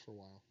the house for a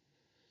while.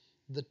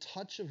 The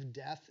touch of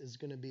death is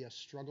going to be a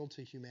struggle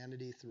to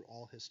humanity through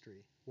all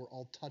history. We're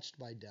all touched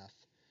by death.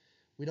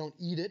 We don't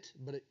eat it,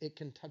 but it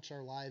can touch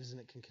our lives and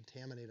it can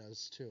contaminate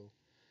us too.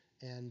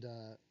 And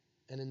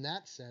in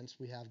that sense,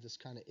 we have this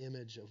kind of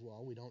image of,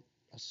 well, we don't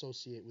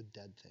associate with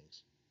dead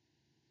things.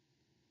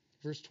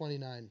 Verse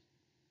 29.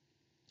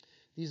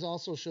 These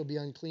also shall be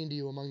unclean to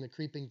you among the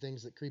creeping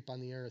things that creep on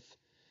the earth.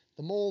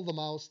 The mole, the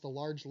mouse, the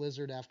large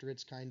lizard after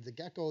its kind, the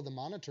gecko, the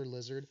monitor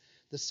lizard,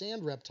 the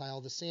sand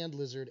reptile, the sand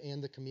lizard,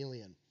 and the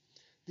chameleon.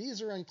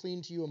 These are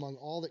unclean to you among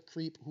all that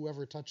creep.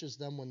 Whoever touches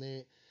them when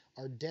they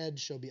are dead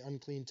shall be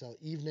unclean till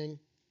evening.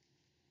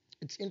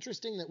 It's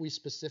interesting that we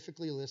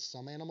specifically list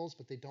some animals,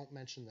 but they don't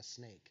mention the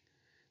snake.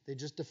 They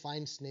just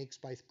define snakes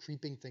by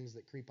creeping things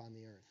that creep on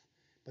the earth.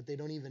 But they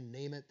don't even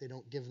name it. They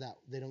don't give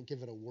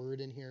it a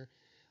word in here.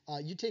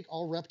 You take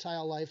all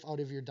reptile life out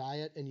of your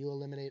diet and you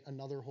eliminate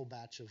another whole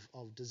batch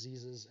of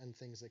diseases and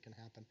things that can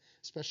happen,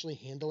 especially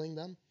handling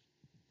them.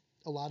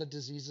 A lot of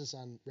diseases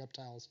on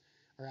reptiles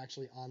are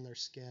actually on their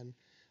skin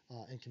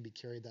and can be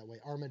carried that way.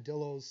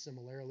 Armadillos,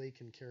 similarly,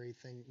 can carry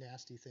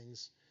nasty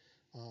things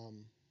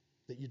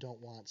that you don't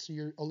want. So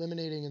you're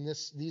eliminating in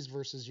these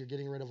verses, you're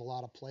getting rid of a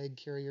lot of plague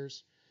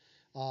carriers.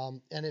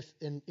 And if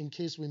in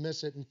case we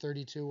miss it in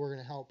 32, we're going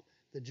to help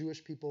the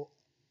Jewish people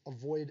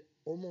avoid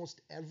almost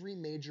every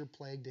major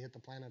plague to hit the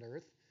planet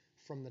Earth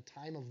from the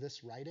time of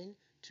this writing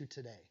to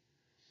today.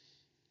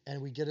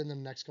 And we get in the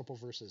next couple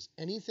verses.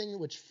 Anything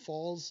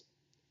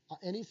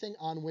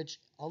on which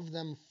of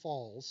them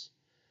falls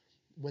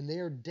when they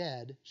are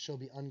dead shall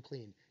be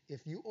unclean.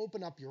 If you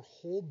open up your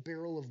whole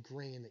barrel of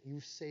grain that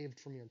you've saved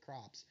from your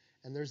crops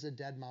and there's a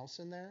dead mouse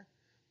in there,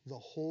 the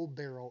whole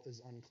barrel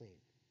is unclean.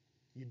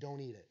 You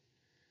don't eat it.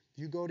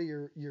 You go to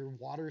your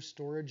water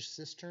storage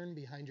cistern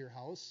behind your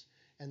house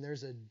and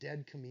there's a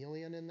dead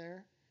chameleon in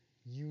there,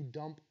 you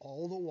dump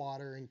all the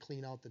water and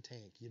clean out the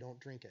tank. You don't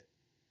drink it,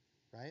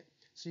 right?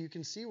 So you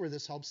can see where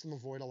this helps them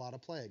avoid a lot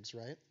of plagues,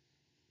 right?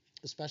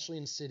 Especially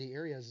in city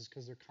areas, is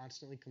because they're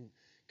constantly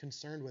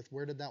concerned with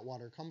where did that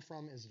water come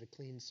from? Is it a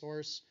clean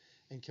source?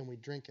 And can we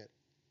drink it,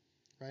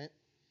 right?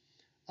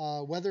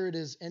 Whether it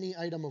is any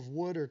item of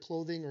wood or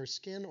clothing or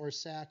skin or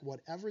sack,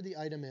 whatever the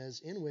item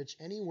is in which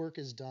any work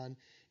is done,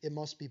 it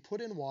must be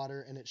put in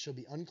water, and it shall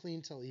be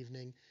unclean till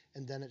evening,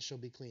 and then it shall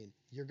be clean.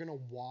 You're going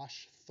to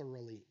wash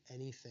thoroughly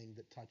anything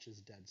that touches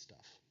dead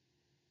stuff.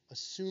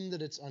 Assume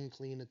that it's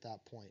unclean at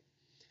that point.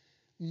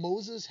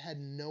 Moses had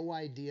no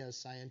idea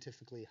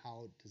scientifically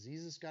how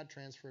diseases got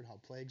transferred, how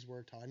plagues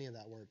worked, how any of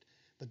that worked.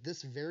 But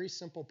this very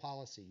simple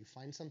policy, you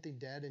find something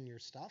dead in your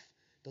stuff,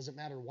 doesn't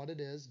matter what it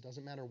is,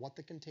 doesn't matter what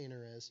the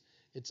container is,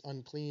 it's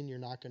unclean, you're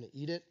not going to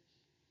eat it,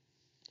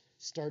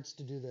 starts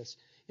to do this.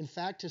 In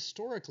fact,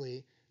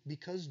 historically,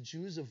 because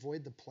Jews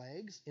avoid the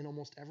plagues, in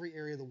almost every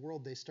area of the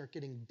world, they start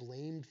getting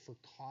blamed for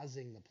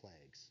causing the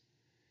plagues.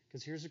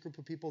 Because here's a group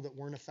of people that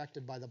weren't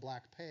affected by the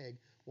Black Plague.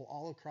 Well,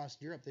 all across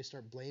Europe, they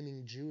start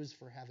blaming Jews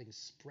for having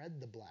spread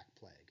the Black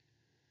Plague,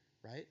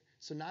 right?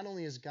 So not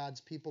only as God's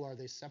people are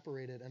they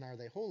separated and are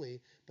they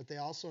holy, but they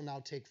also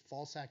now take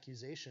false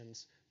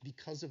accusations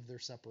because of their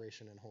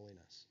separation and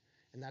holiness.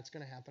 And that's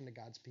going to happen to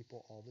God's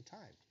people all the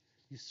time.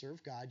 You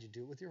serve God, you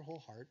do it with your whole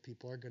heart,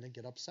 people are going to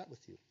get upset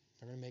with you.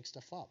 They're going to make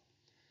stuff up.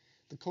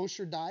 The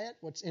kosher diet,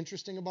 what's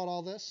interesting about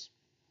all this,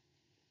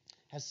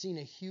 has seen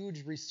a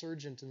huge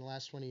resurgence in the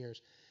last 20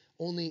 years.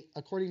 Only,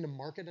 according to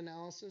market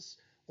analysis,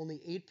 only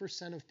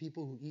 8% of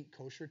people who eat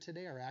kosher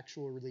today are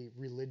actually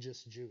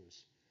religious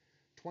Jews.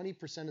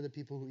 20% of the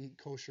people who eat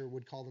kosher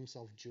would call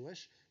themselves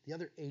Jewish. The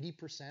other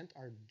 80%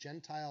 are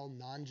Gentile,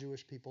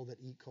 non-Jewish people that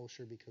eat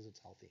kosher because it's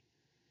healthy,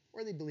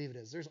 or they believe it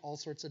is. There's all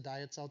sorts of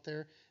diets out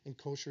there, and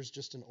kosher is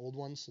just an old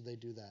one, so they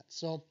do that.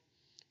 So,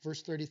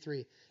 verse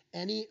 33,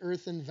 any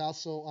earthen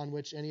vessel on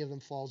which any of them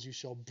falls you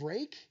shall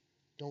break.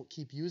 Don't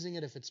keep using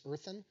it if it's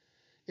earthen.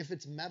 If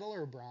it's metal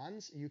or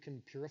bronze, you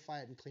can purify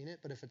it and clean it,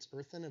 but if it's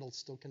earthen, it'll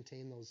still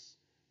contain those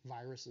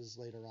viruses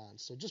later on.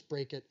 So just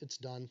break it. It's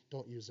done.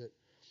 Don't use it.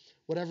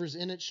 Whatever's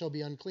in it shall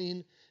be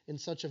unclean. In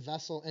such a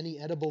vessel, any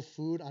edible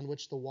food on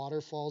which the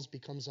water falls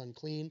becomes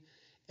unclean.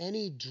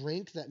 Any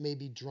drink that may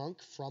be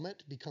drunk from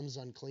it becomes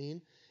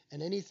unclean.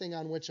 And anything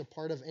on which a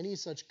part of any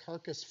such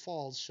carcass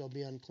falls shall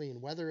be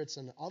unclean. Whether it's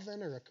an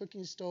oven or a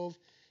cooking stove,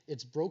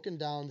 it's broken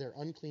down, they're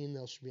unclean,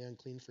 they should be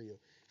unclean for you.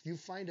 If you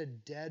find a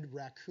dead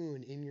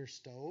raccoon in your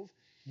stove,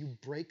 you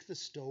break the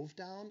stove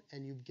down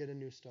and you get a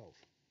new stove.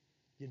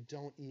 You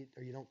don't eat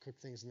or you don't cook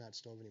things in that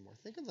stove anymore.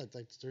 Think of that,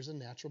 like there's a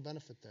natural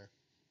benefit there.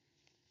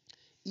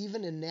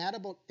 Even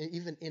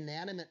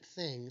inanimate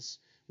things,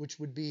 which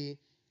would be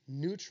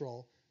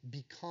neutral,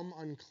 become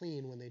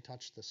unclean when they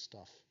touch this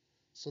stuff.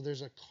 So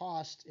there's a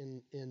cost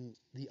in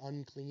the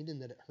unclean in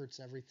that it hurts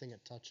everything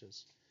it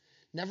touches.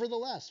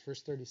 Nevertheless,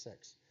 verse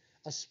 36,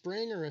 a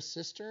spring or a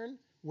cistern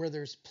where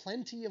there's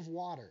plenty of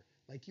water,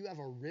 like you have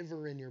a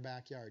river in your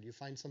backyard. You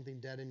find something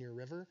dead in your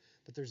river,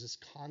 but there's this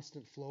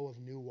constant flow of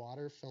new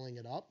water filling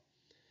it up.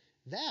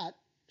 That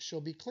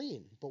shall be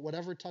clean, but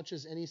whatever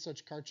touches any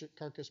such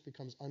carcass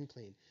becomes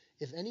unclean.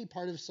 If any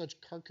part of such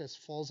carcass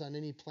falls on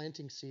any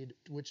planting seed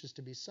which is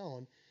to be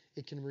sown,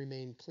 it can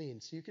remain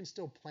clean. So you can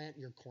still plant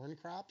your corn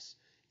crops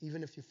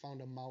even if you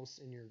found a mouse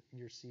in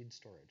your seed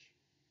storage.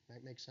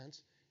 That makes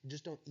sense? You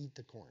just don't eat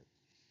the corn,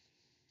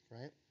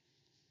 right?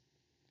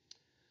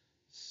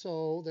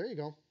 So there you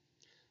go.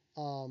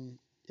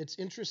 It's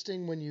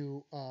interesting when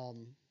you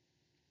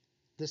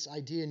this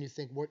idea and you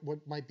think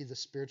what might be the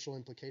spiritual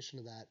implication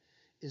of that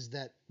is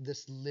that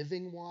this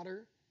living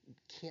water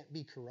can't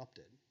be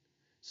corrupted.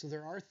 So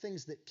there are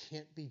things that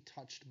can't be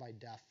touched by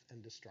death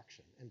and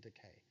destruction and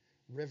decay.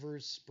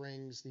 Rivers,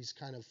 springs, these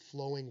kind of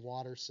flowing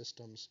water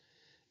systems.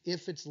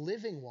 If it's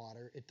living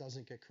water, it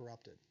doesn't get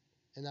corrupted.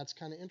 And that's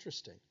kind of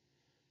interesting,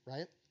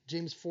 right?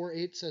 James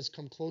 4:8 says,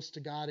 "Come close to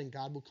God and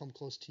God will come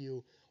close to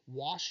you.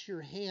 Wash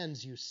your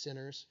hands, you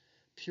sinners.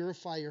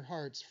 Purify your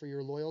hearts, for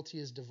your loyalty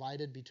is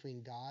divided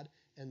between God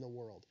and the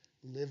world."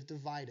 Live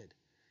divided,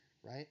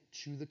 right?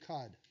 Chew the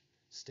cud.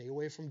 Stay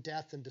away from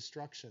death and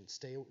destruction.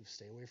 Stay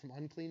away from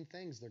unclean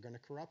things. They're going to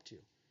corrupt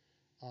you.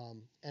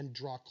 And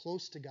draw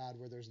close to God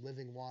where there's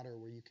living water,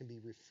 where you can be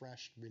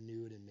refreshed,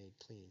 renewed, and made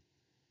clean.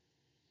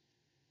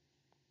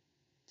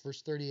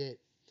 Verse 38.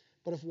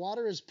 "But if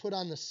water is put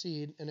on the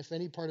seed, and if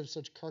any part of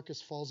such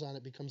carcass falls on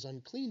it becomes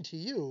unclean to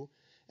you,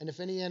 and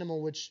if any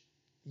animal which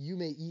you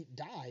may eat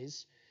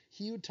dies,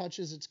 he who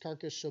touches its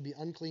carcass shall be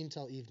unclean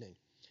till evening.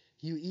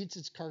 He who eats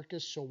its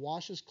carcass shall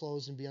wash his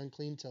clothes and be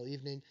unclean till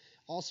evening.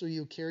 Also he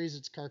who carries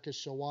its carcass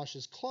shall wash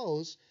his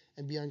clothes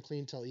and be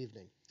unclean till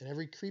evening. And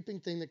every creeping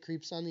thing that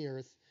creeps on the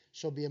earth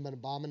shall be an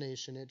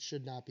abomination. It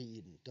should not be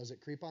eaten." Does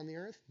it creep on the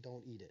earth?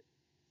 Don't eat it.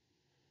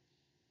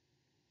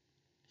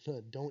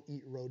 Don't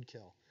eat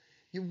roadkill.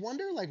 You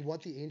wonder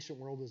what the ancient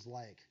world was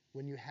like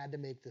when you had to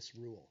make this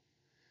rule.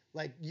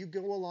 You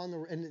go along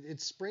and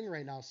it's spring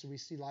right now, so we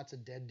see lots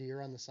of dead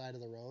deer on the side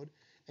of the road.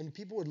 And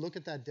people would look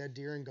at that dead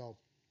deer and go,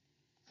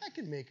 "I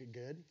can make it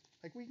good.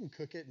 We can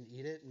cook it and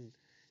eat it." And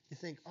you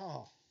think,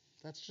 "Oh,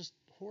 that's just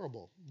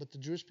horrible." But the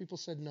Jewish people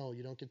said, "No,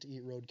 you don't get to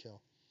eat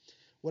roadkill.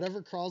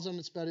 Whatever crawls on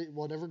its belly,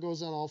 whatever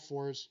goes on all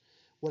fours,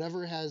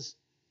 whatever has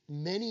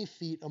many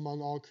feet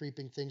among all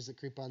creeping things that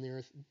creep on the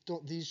earth,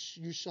 these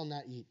you shall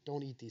not eat.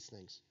 Don't eat these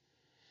things,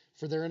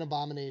 for they're an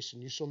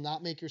abomination. You shall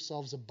not make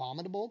yourselves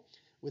abominable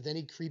with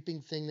any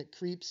creeping thing that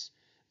creeps,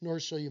 nor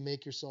shall you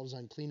make yourselves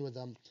unclean with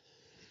them,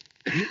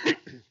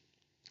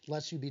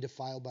 lest you be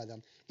defiled by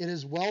them." It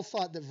is well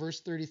thought that verse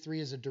 33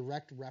 is a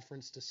direct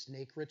reference to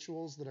snake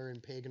rituals that are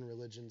in pagan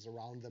religions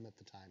around them at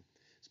the time.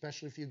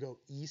 Especially if you go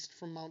east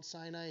from Mount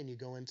Sinai and you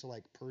go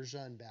into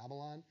Persia and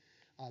Babylon.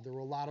 There were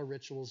a lot of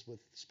rituals with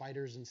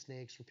spiders and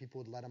snakes where people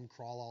would let them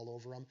crawl all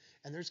over them.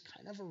 And there's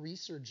kind of a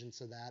resurgence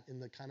of that in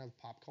the kind of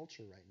pop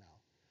culture right now.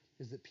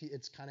 Is that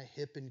it's kind of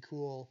hip and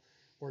cool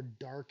or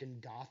dark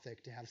and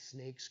gothic to have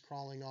snakes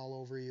crawling all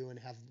over you and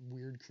have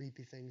weird,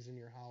 creepy things in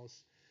your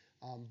house.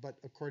 But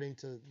according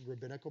to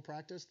rabbinical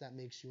practice, that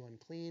makes you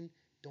unclean.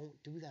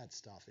 Don't do that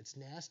stuff. It's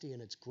nasty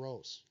and it's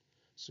gross.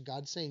 So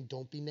God's saying,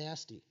 don't be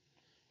nasty,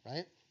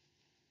 right?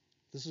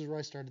 This is where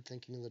I started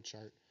thinking of the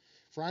chart.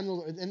 "For I'm the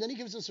Lord," and then he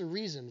gives us a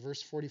reason,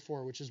 verse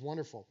 44, which is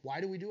wonderful. Why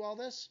do we do all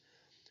this?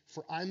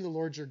 "For I'm the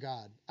Lord your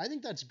God." I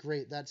think that's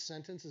great. That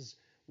sentence is,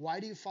 why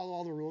do you follow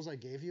all the rules I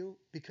gave you?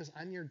 Because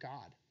I'm your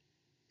God.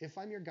 If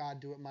I'm your God,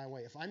 do it my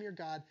way. If I'm your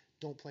God,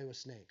 don't play with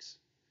snakes.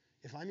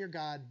 If I'm your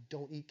God,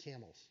 don't eat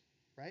camels.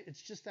 Right?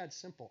 It's just that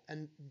simple.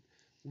 And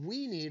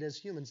we need, as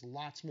humans,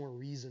 lots more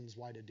reasons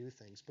why to do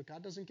things, but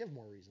God doesn't give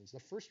more reasons. The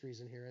first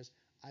reason here is,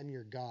 I'm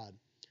your God.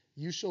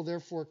 "You shall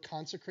therefore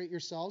consecrate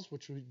yourselves,"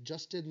 which we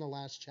just did in the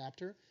last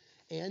chapter,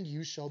 "and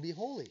you shall be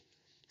holy.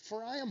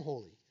 For I am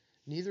holy.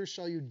 Neither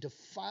shall you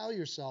defile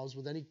yourselves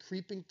with any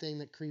creeping thing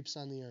that creeps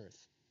on the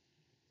earth."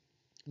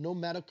 No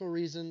medical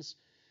reasons.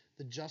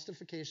 The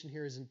justification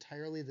here is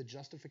entirely the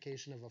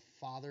justification of a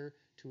father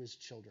to his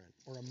children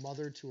or a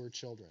mother to her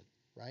children,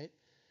 right?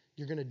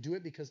 You're going to do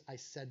it because I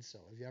said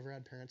so. Have you ever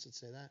had parents that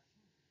say that?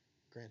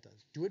 Grant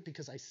does. Do it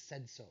because I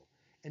said so.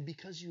 And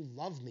because you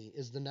love me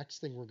is the next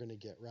thing we're going to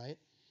get, right?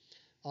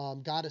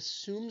 God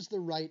assumes the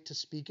right to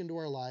speak into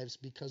our lives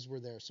because we're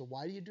there. So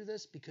why do you do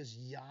this? Because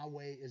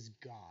Yahweh is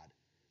God.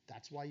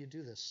 That's why you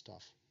do this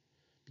stuff.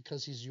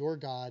 Because he's your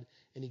God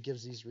and he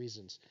gives these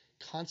reasons.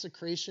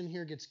 Consecration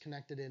here gets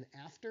connected in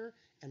after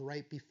and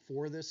right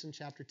before this in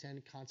chapter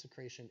 10,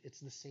 consecration. It's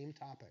the same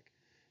topic.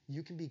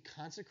 You can be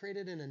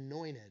consecrated and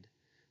anointed,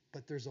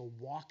 but there's a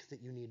walk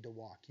that you need to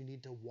walk. You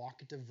need to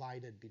walk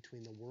divided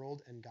between the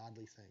world and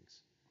godly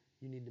things.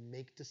 You need to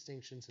make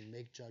distinctions and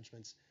make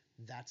judgments.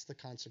 That's the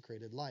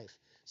consecrated life.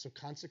 So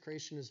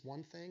consecration is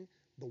one thing.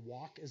 The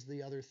walk is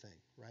the other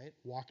thing, right?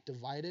 Walk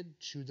divided,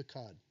 chew the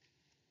cud,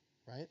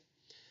 right?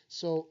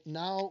 So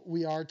now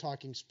we are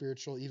talking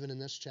spiritual, even in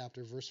this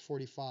chapter, verse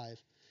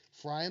 45.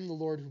 "For I am the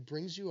Lord who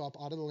brings you up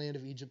out of the land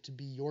of Egypt to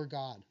be your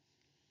God."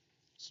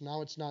 So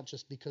now it's not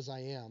just because I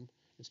am.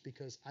 It's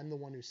because I'm the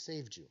one who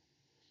saved you.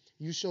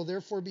 "You shall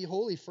therefore be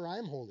holy, for I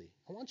am holy."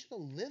 I want you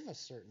to live a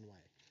certain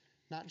way.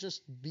 Not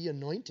just be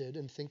anointed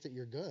and think that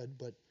you're good,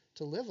 but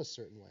to live a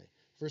certain way.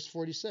 Verse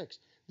 46,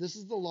 this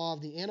is the law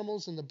of the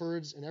animals and the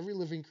birds and every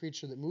living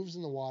creature that moves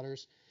in the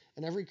waters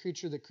and every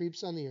creature that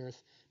creeps on the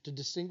earth, to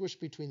distinguish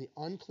between the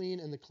unclean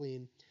and the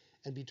clean,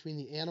 and between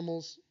the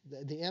animal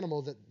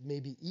that may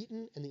be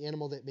eaten and the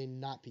animal that may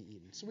not be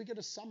eaten. So we get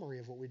a summary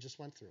of what we just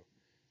went through,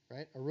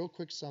 right? A real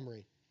quick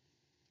summary.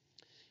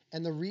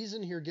 And the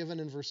reason here given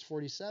in verse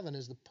 47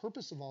 is the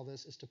purpose of all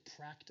this is to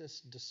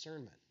practice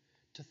discernment,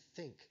 to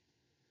think,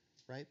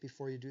 right,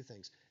 before you do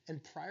things.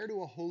 And prior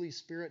to a Holy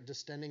Spirit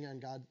descending on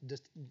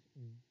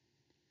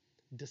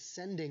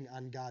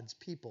God's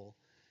people,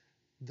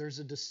 there's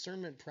a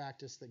discernment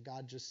practice that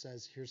God just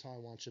says, here's how I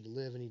want you to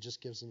live, and he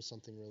just gives them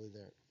something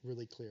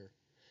really clear.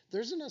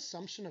 There's an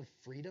assumption of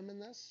freedom in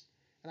this,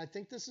 and I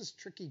think this is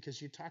tricky because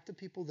you talk to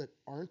people that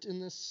aren't in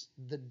this,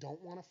 that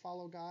don't want to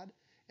follow God,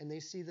 and they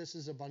see this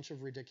as a bunch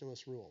of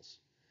ridiculous rules.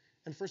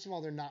 And first of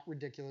all, they're not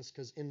ridiculous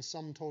because in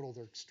sum total,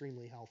 they're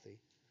extremely healthy.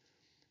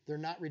 They're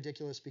not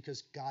ridiculous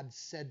because God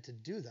said to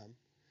do them,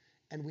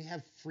 and we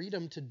have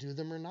freedom to do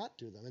them or not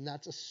do them, and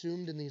that's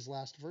assumed in these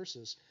last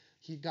verses.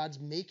 God's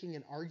making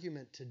an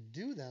argument to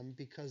do them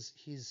because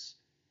he's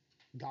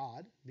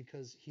God,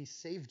 because he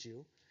saved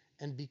you,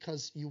 and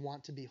because you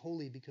want to be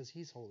holy because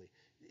he's holy.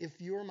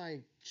 If you're my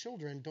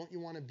children, don't you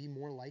want to be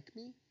more like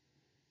me?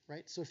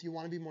 Right? So if you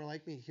want to be more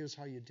like me, here's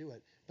how you do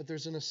it. But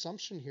there's an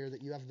assumption here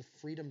that you have the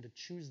freedom to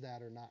choose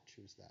that or not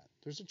choose that.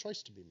 There's a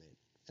choice to be made,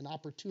 an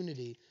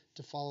opportunity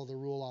to follow the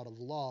rule out of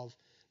love,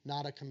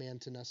 not a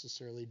command to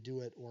necessarily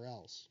do it or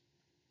else.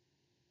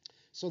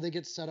 So they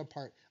get set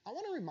apart. I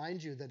want to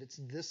remind you that it's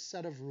this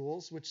set of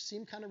rules, which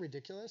seem kind of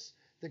ridiculous,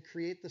 that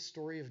create the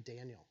story of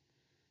Daniel.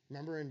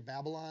 Remember in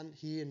Babylon,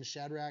 he and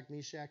Shadrach,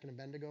 Meshach, and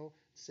Abednego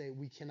say,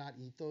 we cannot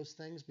eat those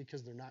things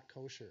because they're not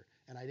kosher.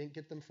 And I didn't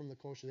get them from the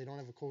kosher. They don't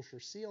have a kosher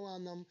seal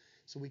on them,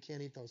 so we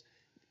can't eat those.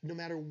 No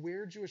matter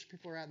where Jewish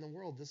people are at in the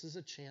world, this is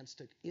a chance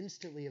to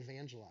instantly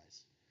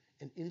evangelize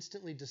and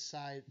instantly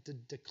decide to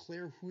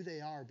declare who they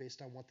are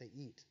based on what they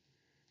eat.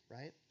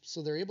 Right?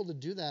 So they're able to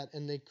do that,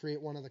 and they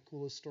create one of the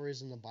coolest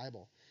stories in the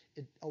Bible.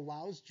 It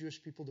allows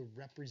Jewish people to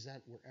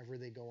represent wherever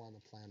they go on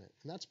the planet,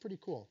 and that's pretty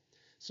cool.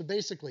 So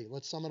basically,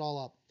 let's sum it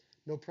all up.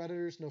 No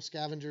predators, no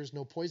scavengers,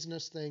 no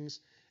poisonous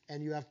things,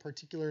 and you have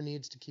particular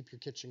needs to keep your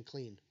kitchen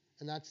clean.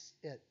 And that's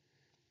it.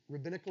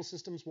 Rabbinical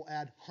systems will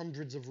add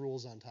hundreds of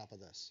rules on top of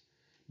this.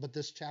 But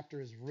this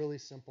chapter is really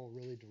simple,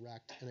 really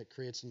direct, and it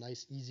creates a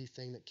nice, easy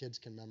thing that kids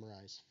can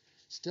memorize.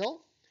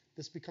 Still,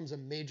 this becomes a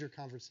major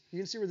conversation. You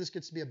can see where this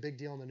gets to be a big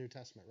deal in the New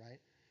Testament, right?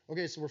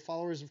 Okay, so we're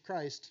followers of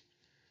Christ,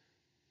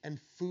 and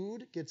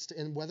food gets to,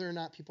 and whether or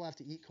not people have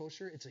to eat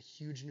kosher, it's a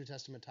huge New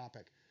Testament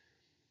topic.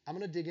 I'm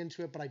going to dig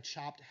into it, but I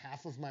chopped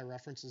half of my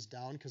references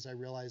down because I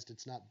realized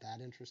it's not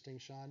that interesting,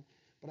 Sean.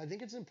 But I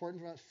think it's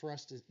important for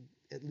us to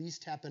at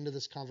least tap into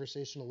this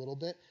conversation a little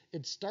bit.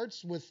 It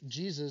starts with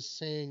Jesus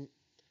saying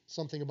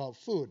something about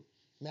food.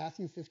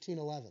 Matthew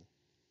 15:11.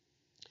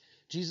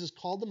 Jesus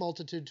called the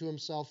multitude to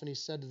himself, and he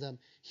said to them,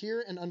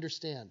 hear and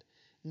understand.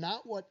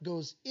 Not what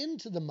goes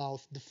into the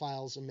mouth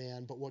defiles a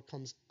man, but what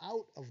comes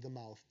out of the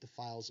mouth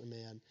defiles a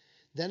man.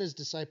 Then his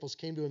disciples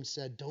came to him and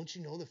said, don't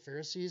you know the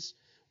Pharisees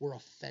were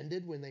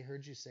offended when they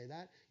heard you say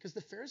that? Because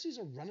the Pharisees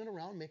are running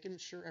around making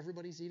sure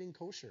everybody's eating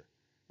kosher,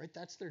 right?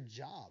 That's their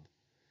job.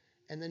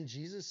 And then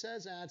Jesus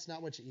says, it's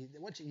not what you eat.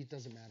 What you eat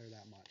doesn't matter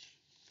that much,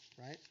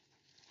 right?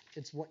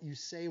 It's what you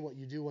say, what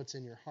you do, what's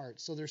in your heart.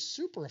 So they're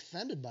super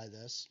offended by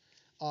this.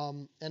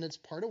 And it's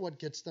part of what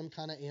gets them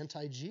kind of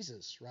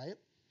anti-Jesus, right?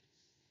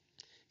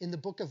 In the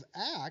book of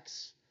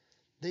Acts,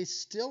 they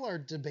still are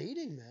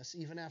debating this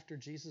even after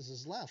Jesus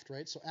has left,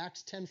 right? So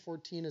Acts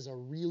 10:14 is a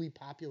really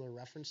popular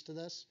reference to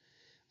this.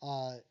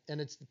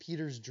 And it's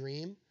Peter's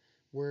dream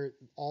where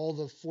all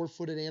the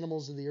four-footed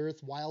animals of the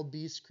earth, wild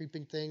beasts,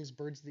 creeping things,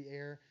 birds of the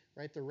air,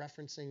 right? They're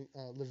referencing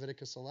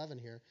Leviticus 11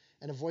 here.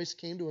 And a voice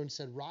came to him and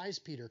said, rise,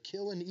 Peter,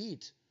 kill and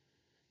eat.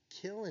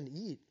 Kill and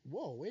eat.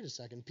 Whoa, wait a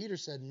second. Peter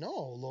said,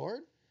 no,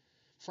 Lord,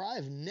 for I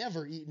have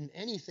never eaten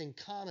anything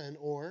common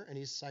or, and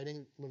he's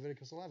citing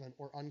Leviticus 11,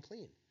 or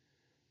unclean.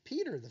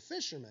 Peter, the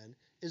fisherman,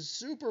 is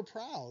super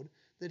proud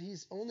that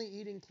he's only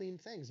eating clean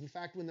things. In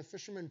fact, when the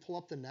fishermen pull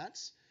up the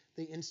nets,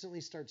 they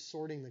instantly start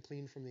sorting the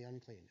clean from the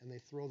unclean, and they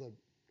throw the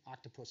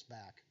octopus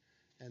back,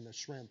 and the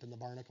shrimp, and the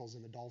barnacles,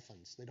 and the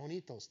dolphins. They don't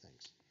eat those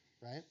things,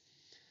 right?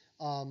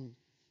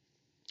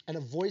 And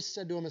a voice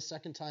said to him a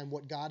second time,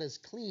 what God has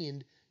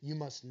cleaned, you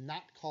must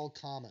not call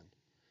common.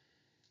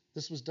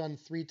 This was done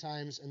 3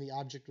 times, and the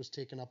object was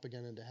taken up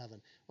again into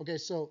heaven. Okay,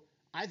 so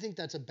I think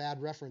that's a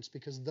bad reference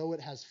because though it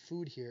has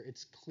food here,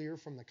 it's clear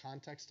from the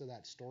context of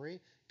that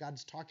story,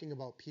 God's talking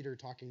about Peter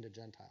talking to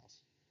Gentiles.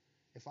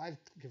 If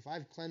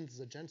I've cleansed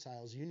the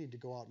Gentiles, you need to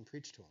go out and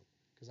preach to them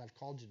because I've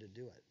called you to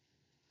do it,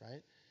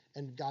 right?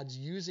 And God's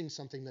using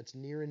something that's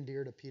near and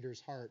dear to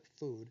Peter's heart,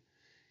 food,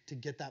 to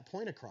get that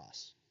point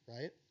across,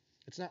 right?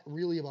 It's not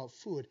really about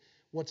food.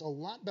 What's a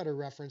lot better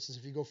reference is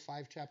if you go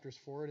 5 chapters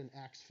forward in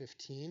Acts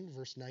 15,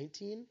 verse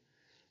 19,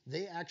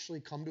 they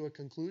actually come to a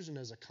conclusion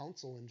as a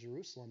council in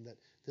Jerusalem that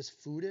this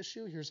food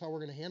issue, here's how we're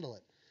going to handle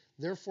it.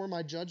 Therefore,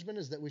 my judgment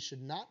is that we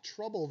should not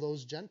trouble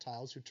those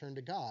Gentiles who turn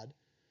to God,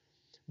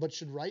 but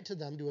should write to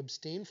them to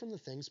abstain from the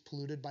things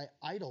polluted by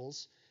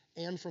idols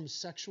and from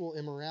sexual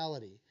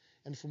immorality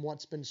and from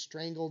what's been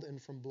strangled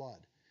and from blood.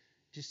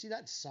 Do you see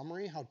that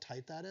summary, how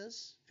tight that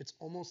is? It's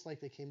almost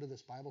like they came to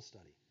this Bible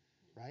study,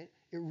 right?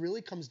 It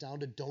really comes down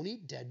to don't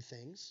eat dead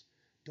things,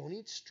 don't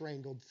eat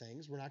strangled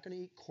things. We're not going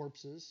to eat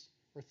corpses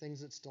or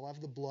things that still have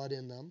the blood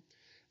in them.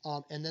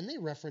 And then they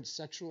reference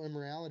sexual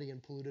immorality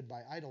and polluted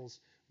by idols,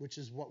 which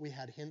is what we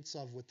had hints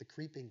of with the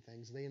creeping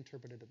things. They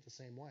interpreted it the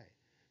same way.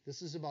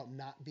 This is about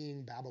not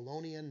being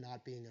Babylonian,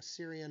 not being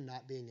Assyrian,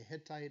 not being a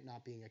Hittite,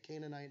 not being a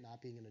Canaanite,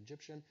 not being an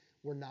Egyptian.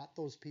 We're not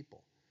those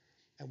people.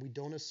 And we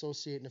don't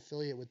associate and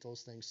affiliate with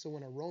those things. So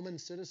when a Roman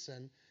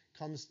citizen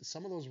comes,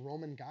 some of those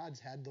Roman gods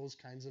had those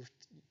kinds of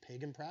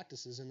pagan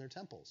practices in their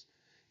temples.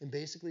 And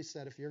basically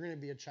said, if you're going to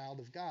be a child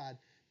of God,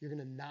 you're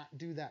going to not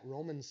do that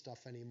Roman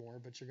stuff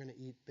anymore, but you're going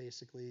to eat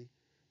basically,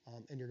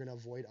 and you're going to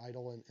avoid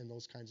idol and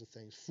those kinds of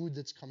things. Food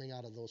that's coming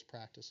out of those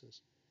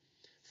practices.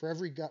 For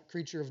every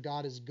creature of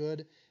God is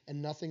good,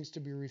 and nothing's to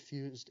be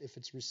refused if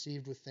it's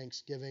received with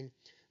thanksgiving,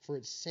 for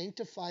it's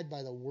sanctified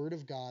by the word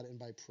of God and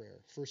by prayer.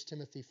 1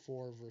 Timothy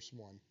 4, verse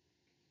 1.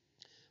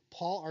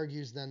 Paul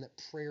argues then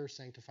that prayer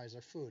sanctifies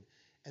our food,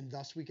 and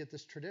thus we get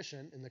this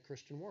tradition in the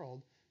Christian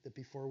world that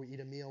before we eat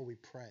a meal, we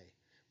pray.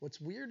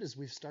 What's weird is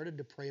we've started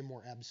to pray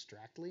more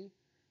abstractly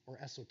or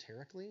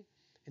esoterically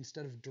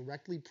instead of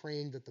directly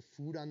praying that the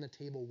food on the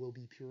table will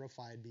be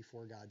purified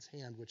before God's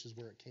hand, which is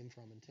where it came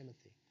from in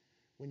Timothy.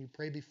 When you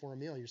pray before a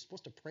meal, you're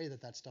supposed to pray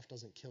that that stuff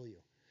doesn't kill you.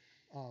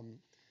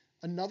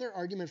 Another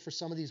argument for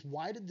some of these,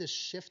 why did this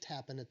shift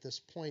happen at this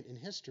point in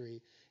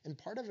history? And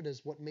part of it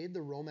is what made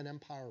the Roman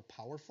Empire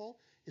powerful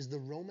is the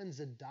Romans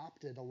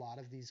adopted a lot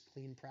of these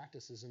clean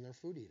practices in their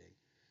food eating.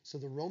 So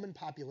the Roman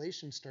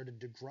population started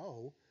to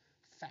grow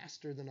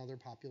faster than other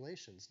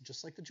populations,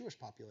 just like the Jewish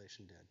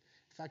population did.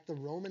 In fact, the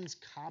Romans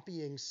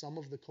copying some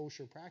of the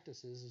kosher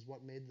practices is what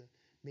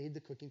made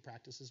the cooking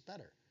practices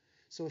better.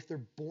 So if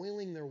they're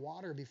boiling their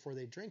water before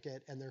they drink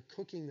it and they're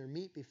cooking their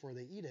meat before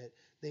they eat it,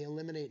 they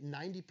eliminate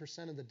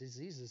 90% of the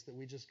diseases that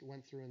we just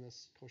went through in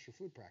this kosher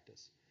food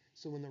practice.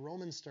 So when the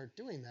Romans start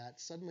doing that,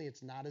 suddenly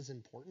it's not as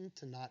important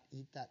to not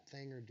eat that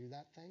thing or do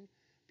that thing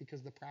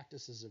because the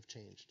practices have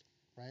changed,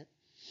 right?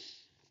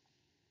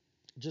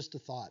 Just a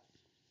thought.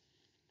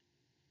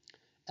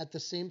 At the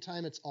same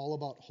time, it's all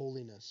about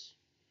holiness.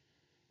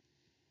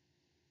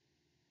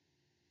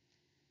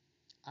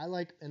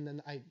 And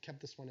then I kept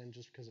this one in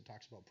just because it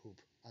talks about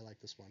poop. I like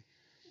this one.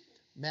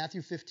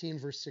 Matthew 15,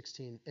 verse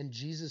 16. And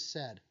Jesus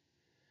said,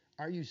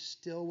 are you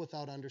still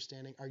without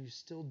understanding? Are you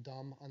still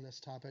dumb on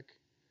this topic?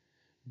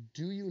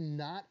 Do you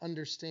not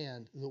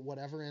understand that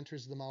whatever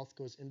enters the mouth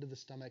goes into the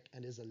stomach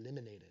and is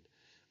eliminated?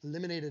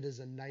 Eliminated is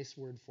a nice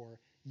word for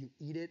you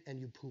eat it and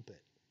you poop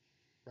it,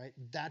 right?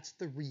 That's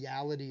the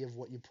reality of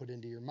what you put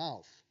into your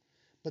mouth.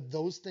 But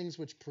those things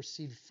which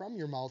proceed from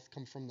your mouth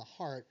come from the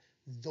heart.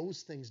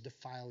 Those things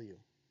defile you.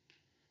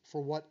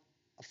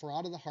 For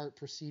out of the heart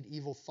proceed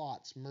evil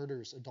thoughts,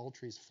 murders,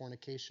 adulteries,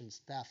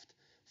 fornications, theft,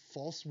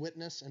 false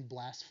witness, and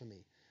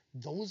blasphemy.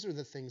 Those are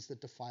the things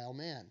that defile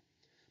man.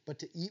 But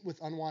to eat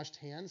with unwashed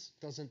hands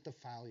doesn't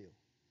defile you,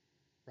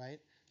 right?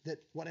 That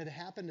what had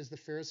happened is the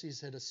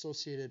Pharisees had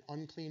associated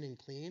unclean and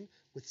clean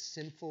with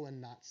sinful and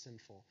not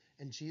sinful.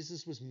 And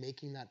Jesus was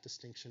making that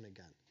distinction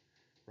again,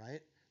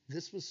 right?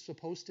 This was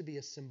supposed to be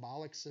a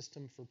symbolic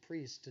system for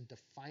priests to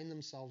define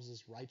themselves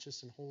as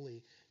righteous and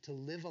holy, to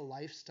live a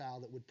lifestyle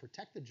that would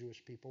protect the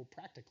Jewish people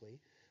practically,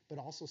 but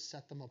also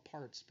set them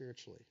apart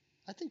spiritually.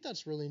 I think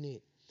that's really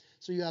neat.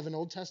 So you have an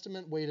Old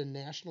Testament way to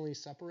nationally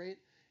separate,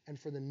 and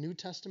for the New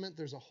Testament,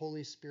 there's a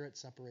Holy Spirit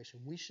separation.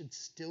 We should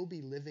still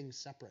be living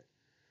separate.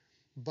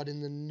 But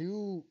in the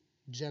new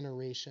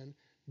generation,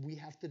 we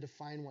have to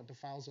define what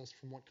defiles us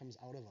from what comes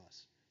out of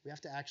us. We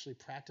have to actually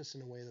practice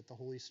in a way that the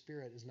Holy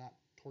Spirit is not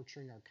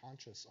torturing our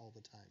conscience all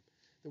the time,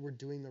 that we're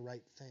doing the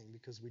right thing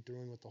because we're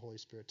doing what the Holy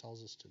Spirit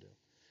tells us to do.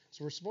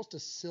 So we're supposed to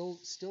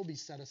still be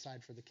set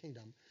aside for the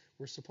kingdom.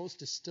 We're supposed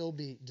to still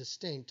be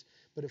distinct,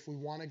 but if we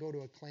want to go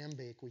to a clam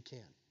bake, we can,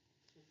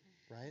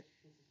 right?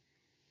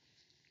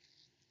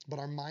 But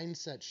our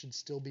mindset should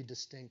still be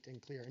distinct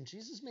and clear. And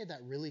Jesus made that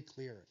really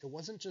clear. It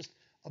wasn't just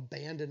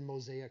abandon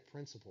Mosaic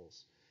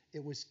principles.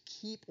 It was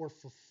keep or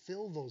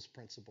fulfill those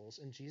principles.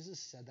 And Jesus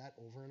said that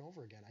over and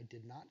over again. I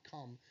did not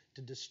come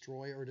to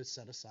destroy or to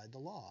set aside the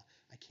law.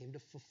 I came to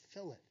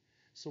fulfill it.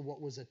 So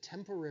what was a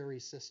temporary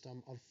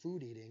system of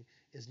food eating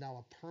is now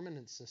a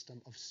permanent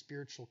system of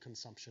spiritual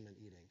consumption and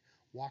eating.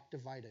 Walk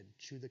divided,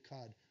 chew the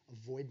cud,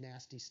 avoid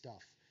nasty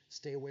stuff,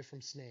 stay away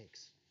from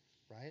snakes,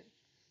 right?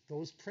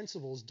 Those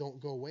principles don't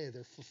go away.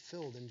 They're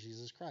fulfilled in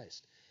Jesus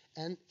Christ.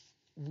 And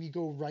we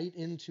go right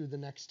into the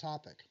next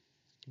topic.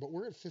 But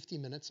we're at 50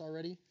 minutes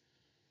already.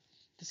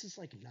 This is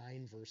like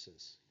 9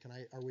 verses.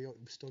 Are we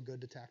still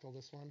good to tackle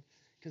this one?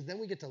 Because then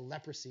we get to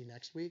leprosy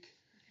next week,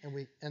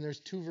 and there's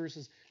 2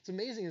 verses. It's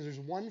amazing is there's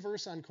 1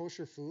 verse on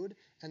kosher food,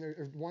 and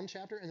there's 1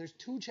 chapter, and there's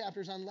 2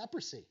 chapters on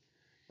leprosy,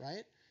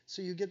 right?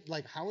 So you get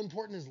like how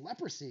important is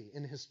leprosy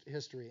in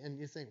history, and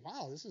you think,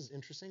 wow, this is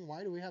interesting.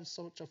 Why do we have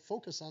such a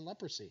focus on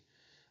leprosy?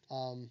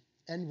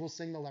 And we'll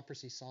sing the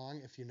leprosy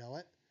song if you know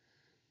it,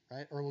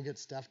 right? Or we'll get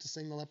Steph to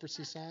sing the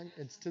leprosy song.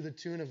 It's to the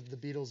tune of the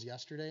Beatles'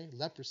 Yesterday.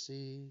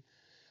 Leprosy,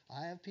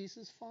 I have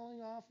pieces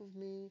falling off of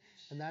me.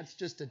 And that's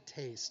just a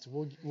taste.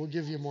 We'll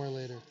give you more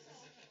later.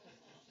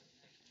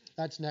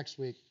 That's next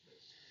week.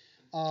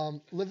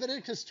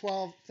 Leviticus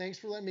 12, thanks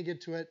for letting me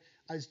get to it.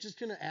 I was just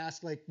going to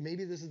ask, like,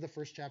 maybe this is the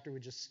first chapter we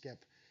just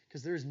skip,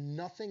 because there's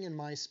nothing in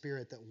my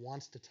spirit that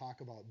wants to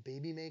talk about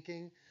baby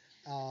making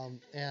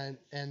and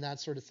that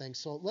sort of thing.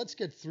 So let's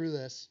get through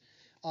this.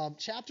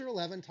 Chapter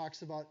 11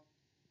 talks about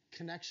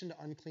connection to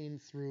unclean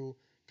through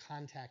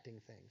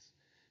contacting things.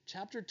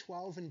 Chapter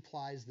 12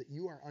 implies that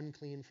you are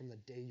unclean from the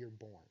day you're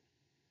born.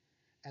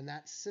 And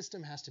that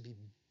system has to be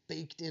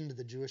baked into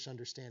the Jewish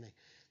understanding.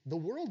 The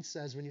world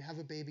says when you have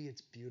a baby,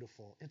 it's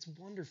beautiful, it's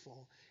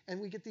wonderful. And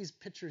we get these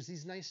pictures,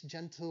 these nice,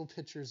 gentle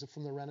pictures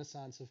from the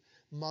Renaissance of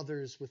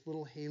mothers with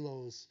little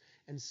halos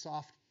and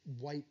soft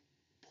white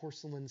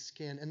porcelain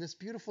skin and this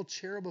beautiful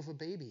cherub of a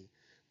baby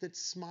that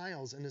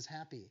smiles and is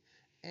happy.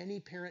 Any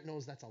parent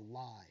knows that's a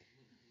lie.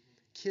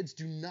 Kids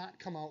do not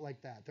come out like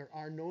that. There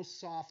are no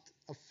soft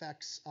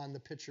effects on the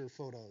picture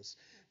photos.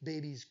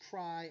 Babies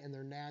cry and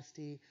they're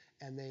nasty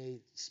and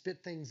they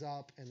spit things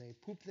up and they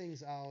poop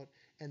things out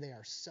and they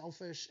are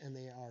selfish and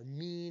they are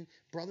mean.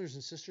 Brothers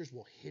and sisters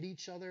will hit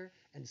each other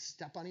and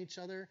step on each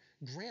other.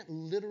 Grant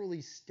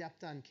literally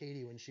stepped on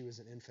Katie when she was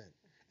an infant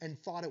and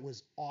thought it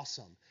was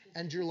awesome.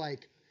 And you're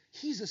like,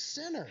 he's a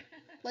sinner.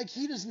 Like,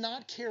 he does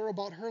not care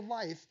about her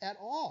life at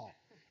all.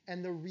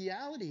 And the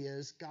reality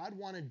is God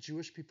wanted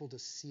Jewish people to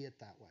see it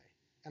that way.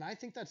 And I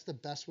think that's the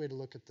best way to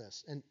look at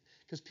this. And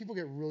because people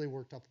get really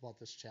worked up about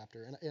this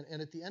chapter.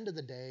 And at the end of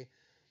the day,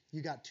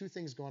 you got two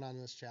things going on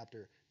in this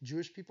chapter.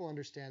 Jewish people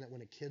understand that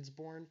when a kid's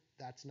born,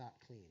 that's not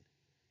clean,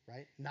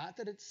 right? Not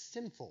that it's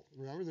sinful.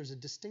 Remember, there's a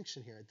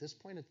distinction here. At this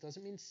point, it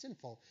doesn't mean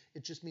sinful.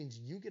 It just means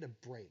you get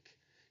a break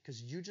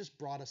because you just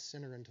brought a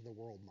sinner into the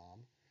world, Mom.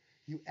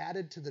 You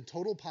added to the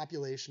total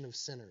population of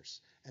sinners,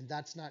 and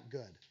that's not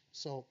good.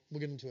 So we'll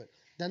get into it.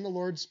 Then the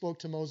Lord spoke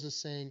to Moses,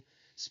 saying,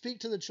 speak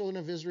to the children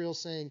of Israel,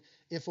 saying,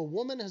 if a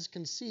woman has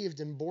conceived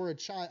and bore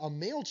a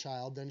male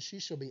child, then she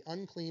shall be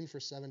unclean for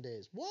 7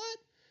 days. What?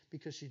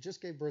 Because she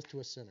just gave birth to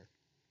a sinner.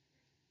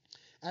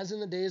 As in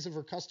the days of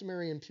her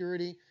customary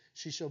impurity,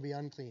 she shall be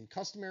unclean.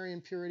 Customary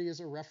impurity is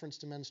a reference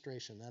to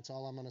menstruation. That's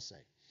all I'm going to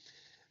say.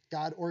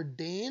 God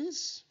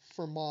ordains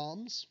for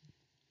moms.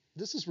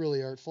 This is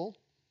really artful.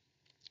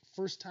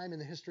 First time in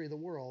the history of the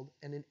world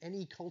and in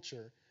any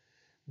culture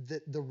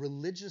that the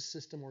religious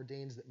system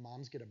ordains that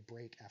moms get a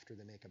break after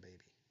they make a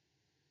baby,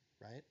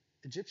 right?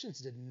 Egyptians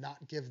did not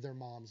give their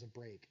moms a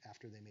break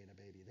after they made a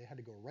baby. They had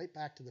to go right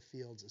back to the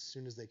fields as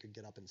soon as they could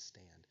get up and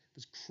stand. It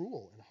was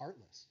cruel and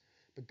heartless.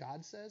 But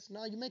God says,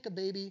 no, you make a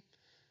baby,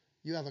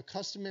 you have a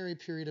customary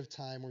period of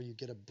time where you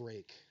get a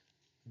break,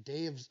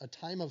 a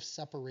time of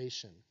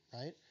separation,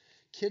 right?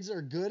 Kids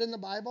are good in the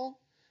Bible.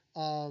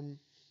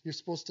 You're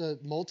supposed to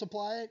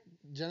multiply it.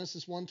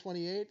 Genesis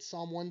 1:28,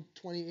 Psalm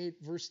 128,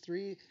 verse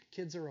 3.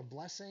 Kids are a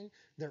blessing.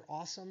 They're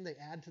awesome. They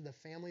add to the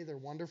family. They're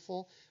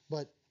wonderful.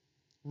 But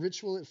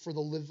ritual for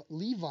the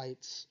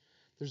Levites,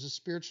 there's a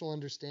spiritual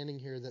understanding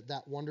here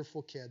that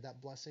wonderful kid,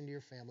 that blessing to your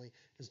family,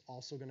 is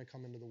also going to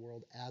come into the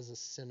world as a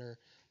sinner,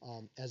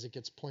 as it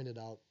gets pointed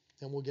out.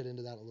 And we'll get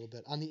into that a little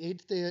bit. On the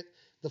 8th day,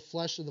 the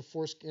flesh of the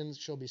foreskins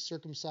shall be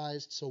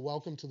circumcised. So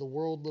welcome to the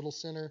world, little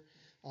sinner.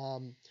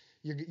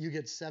 You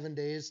get 7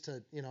 days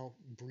to,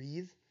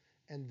 breathe,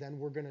 and then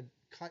we're going to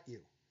cut you,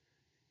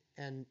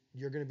 and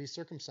you're going to be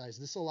circumcised.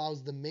 This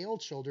allows the male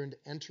children to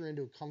enter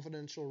into a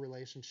confidential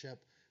relationship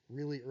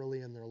really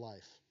early in their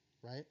life,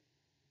 right?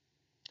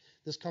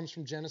 This comes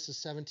from Genesis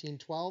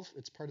 17:12.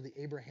 It's part of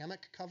the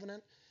Abrahamic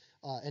covenant.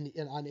 And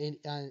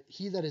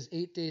he that is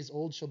 8 days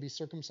old shall be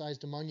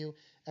circumcised among you,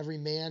 every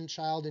man,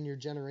 child in your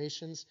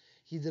generations,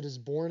 he that is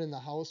born in the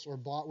house or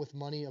bought with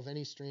money of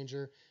any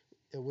stranger,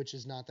 which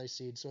is not thy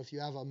seed. So if you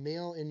have a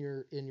male in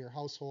your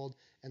household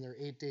and they're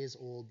 8 days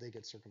old, they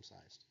get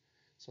circumcised.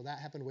 So that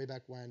happened way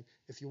back when.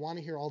 If you want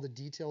to hear all the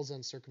details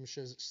on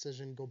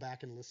circumcision, go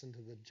back and listen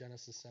to the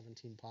Genesis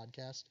 17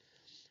 podcast.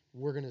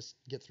 We're going to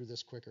get through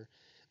this quicker.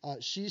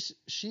 She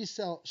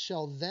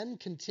shall then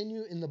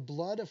continue in the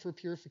blood of her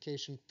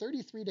purification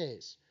 33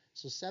 days.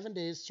 So 7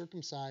 days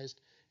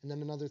circumcised, and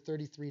then another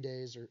 33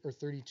 days or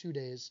 32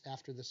 days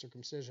after the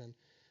circumcision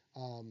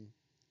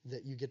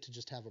that you get to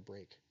just have a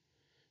break.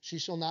 She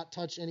shall not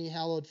touch any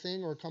hallowed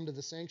thing or come to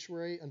the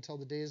sanctuary until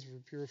the days of her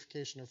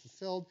purification are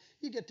fulfilled.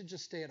 You get to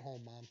just stay at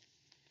home, Mom,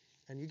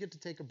 and you get to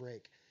take a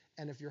break.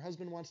 And if your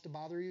husband wants to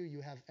bother you, you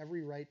have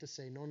every right to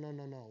say, no,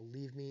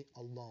 leave me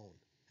alone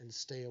and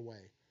stay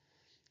away.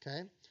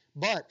 Okay?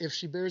 But if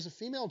she bears a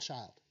female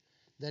child,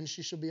 then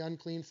she shall be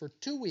unclean for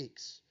 2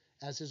 weeks,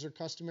 as is her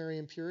customary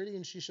impurity,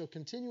 and she shall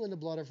continue in the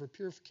blood of her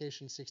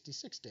purification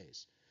 66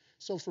 days.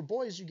 So for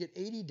boys, you get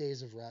 80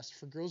 days of rest.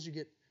 For boys, you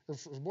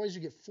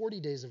get 40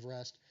 days of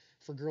rest.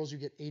 For girls, you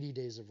get 80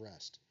 days of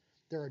rest.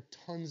 There are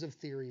tons of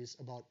theories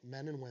about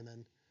men and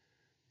women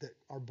that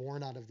are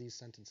born out of these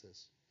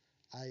sentences.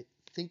 I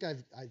think I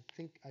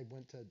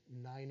went to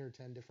 9 or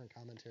 10 different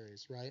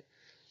commentaries, right?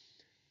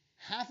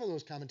 Half of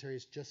those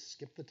commentaries just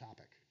skip the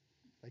topic.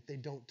 Like they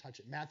don't touch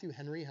it. Matthew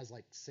Henry has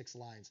like 6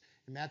 lines,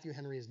 and Matthew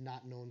Henry is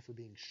not known for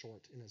being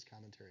short in his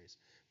commentaries.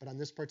 But on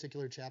this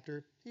particular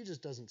chapter, he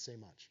just doesn't say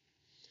much.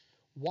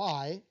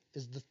 Why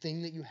is the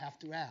thing that you have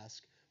to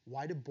ask.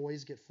 Why do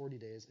boys get 40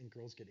 days and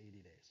girls get 80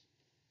 days?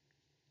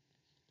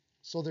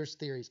 So there's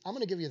theories. I'm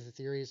going to give you the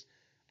theories.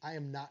 I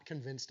am not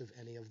convinced of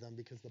any of them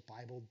because the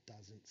Bible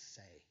doesn't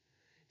say.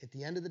 At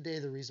the end of the day,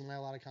 the reason why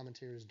a lot of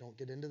commentators don't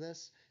get into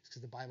this is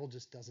because the Bible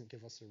just doesn't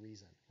give us a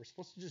reason. We're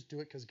supposed to just do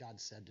it because God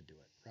said to do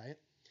it, right?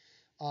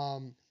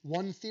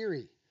 One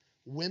theory,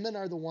 women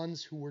are the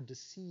ones who were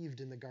deceived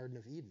in the Garden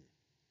of Eden.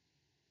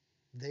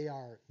 They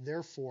are,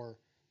 therefore,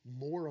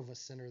 more of a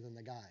sinner than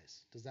the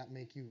guys. Does that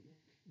make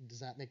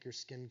your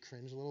skin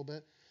cringe a little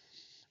bit?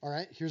 All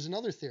right, here's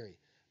another theory.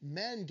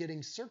 Men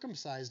getting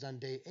circumcised on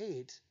day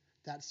 8,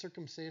 that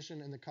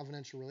circumcision and the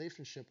covenantal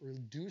relationship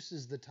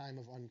reduces the time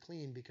of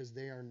unclean because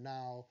they are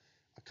now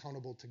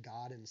accountable to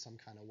God in some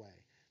kind of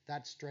way.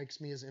 That strikes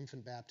me as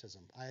infant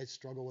baptism. I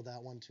struggle with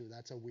that one too.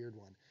 That's a weird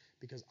one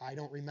because I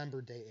don't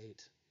remember day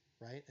 8,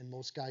 right? And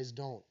most guys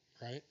don't,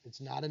 right?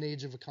 It's not an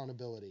age of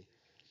accountability.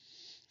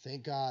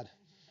 Thank God,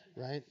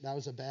 right? That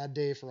was a bad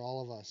day for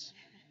all of us.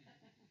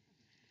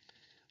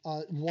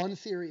 One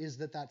theory is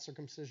that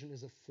circumcision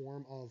is a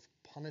form of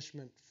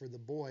punishment for the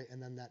boy,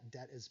 and then that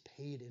debt is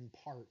paid in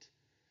part,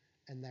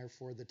 and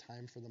therefore the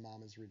time for the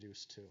mom is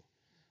reduced too.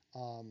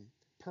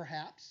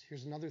 Perhaps,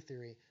 here's another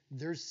theory,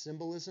 there's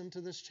symbolism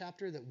to this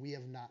chapter that we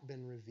have not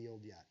been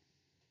revealed yet,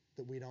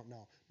 that we don't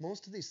know.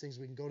 Most of these things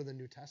we can go to the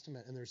New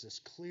Testament, and there's this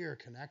clear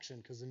connection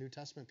because the New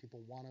Testament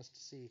people want us to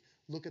see,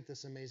 look at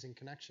this amazing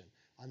connection.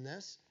 On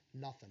this,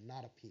 nothing,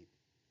 not a peep.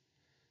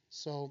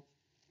 So,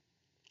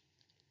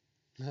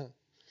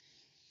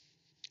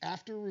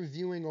 after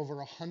reviewing over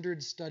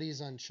 100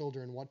 studies on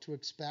children, What to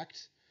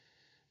Expect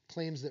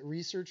claims that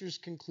researchers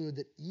conclude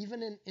that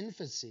even in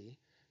infancy,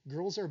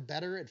 girls are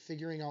better at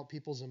figuring out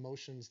people's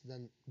emotions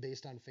than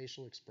based on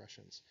facial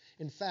expressions.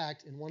 In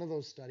fact, in one of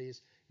those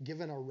studies,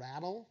 given a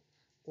rattle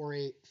or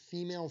a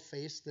female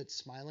face that's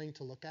smiling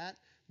to look at,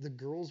 the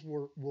girls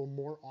will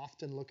more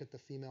often look at the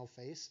female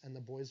face, and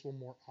the boys will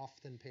more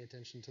often pay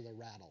attention to the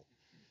rattle.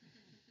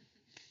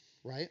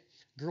 Right?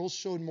 Girls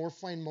showed more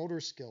fine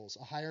motor skills,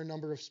 a higher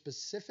number of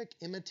specific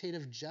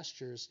imitative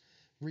gestures,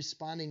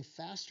 responding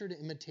faster to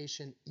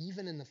imitation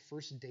even in the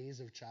first days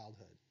of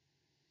childhood.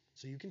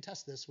 So you can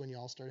test this when you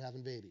all start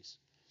having babies,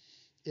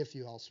 if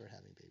you all start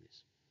having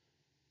babies.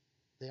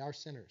 They are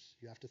sinners.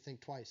 You have to think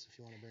twice if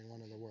you want to bring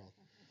one into the world.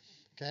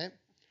 Okay?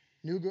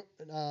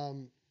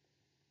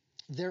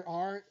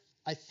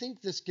 I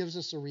think this gives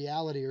us a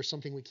reality or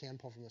something we can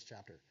pull from this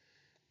chapter.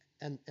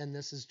 And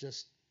this is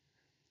just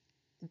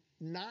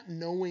not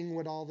knowing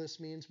what all this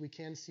means, we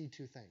can see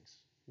 2 things.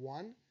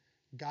 One,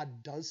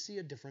 God does see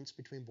a difference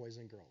between boys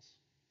and girls.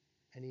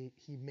 And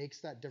he makes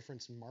that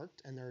difference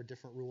marked, and there are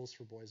different rules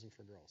for boys and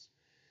for girls.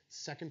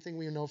 Second thing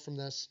we know from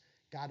this,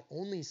 God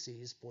only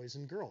sees boys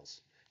and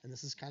girls. And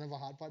this is kind of a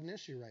hot button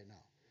issue right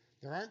now.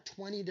 There aren't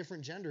 20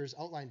 different genders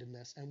outlined in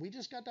this, and we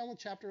just got done with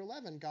chapter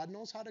 11. God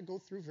knows how to go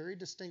through very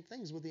distinct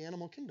things with the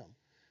animal kingdom,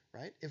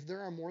 right? If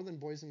there are more than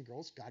boys and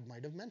girls, God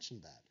might have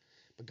mentioned that.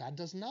 But God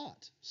does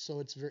not.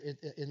 So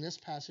in this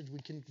passage, we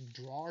can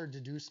draw or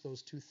deduce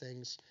those 2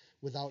 things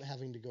without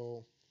having to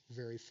go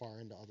very far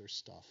into other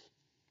stuff.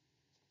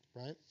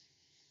 Right?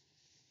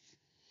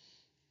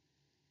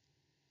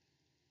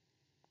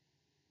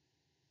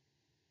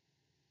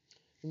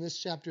 In this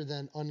chapter,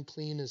 then,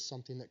 unclean is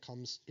something that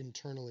comes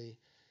internally.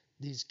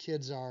 These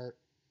kids are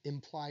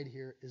implied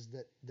here is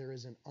that there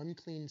is an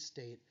unclean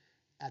state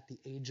at the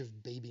age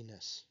of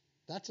babiness.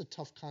 That's a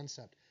tough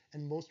concept.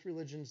 And most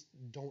religions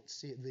don't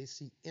see it. They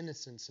see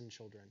innocence in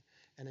children.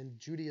 And in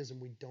Judaism,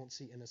 we don't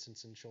see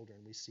innocence in children.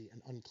 We see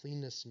an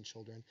uncleanness in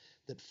children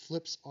that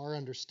flips our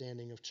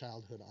understanding of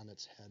childhood on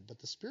its head. But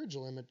the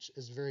spiritual image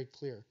is very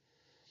clear.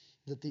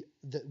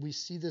 That we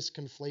see this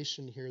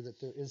conflation here, that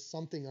there is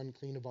something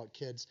unclean about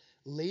kids.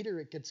 Later,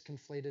 it gets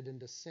conflated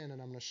into sin,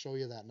 and I'm going to show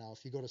you that now.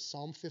 If you go to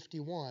Psalm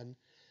 51,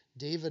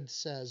 David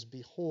says,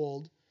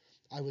 "Behold,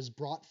 I was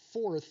brought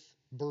forth,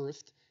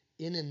 birthed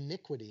in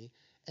iniquity,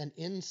 and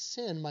in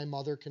sin my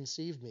mother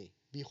conceived me.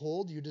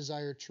 Behold, you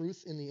desire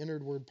truth in the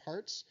inward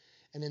parts,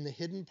 and in the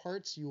hidden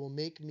parts you will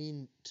make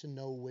me to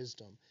know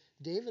wisdom."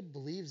 David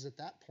believes at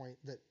that point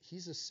that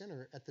he's a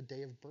sinner at the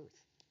day of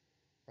birth.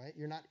 Right?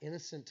 You're not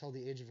innocent till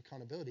the age of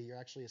accountability. You're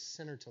actually a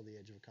sinner till the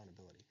age of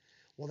accountability.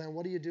 Well, then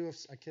what do you do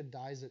if a kid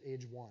dies at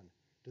age 1?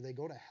 Do they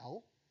go to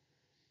hell?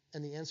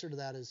 And the answer to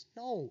that is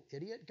no,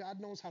 idiot.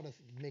 God knows how to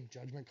make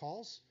judgment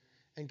calls.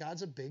 And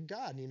God's a big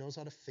God, and he knows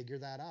how to figure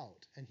that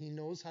out. And he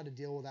knows how to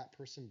deal with that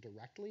person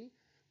directly,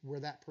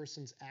 where that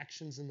person's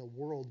actions in the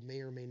world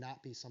may or may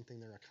not be something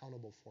they're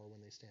accountable for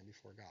when they stand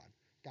before God.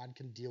 God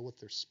can deal with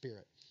their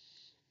spirit.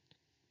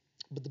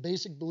 But the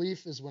basic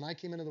belief is when I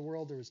came into the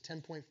world, there was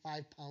 10.5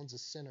 pounds of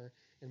sinner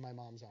in my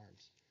mom's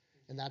arms.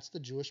 And that's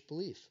the Jewish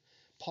belief.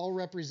 Paul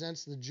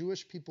represents the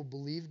Jewish people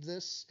believed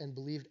this and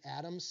believed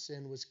Adam's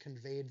sin was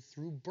conveyed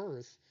through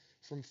birth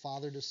from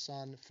father to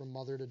son, from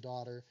mother to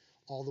daughter,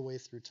 all the way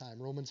through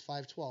time. Romans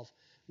 5:12.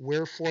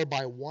 Wherefore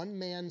by one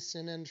man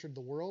sin entered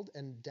the world,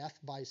 and death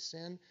by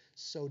sin,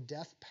 so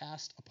death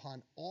passed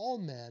upon all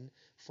men,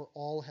 for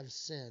all have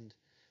sinned.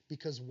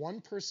 Because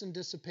one person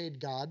disobeyed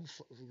God,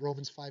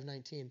 Romans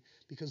 5:19,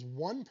 because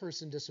one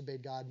person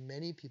disobeyed God,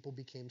 many people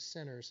became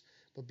sinners.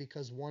 But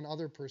because one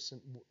other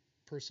person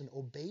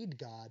obeyed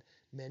God,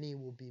 many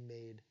will be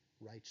made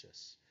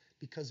righteous.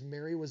 Because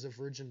Mary was a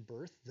virgin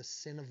birth, the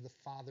sin of the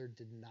father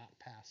did not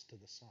pass to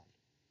the son.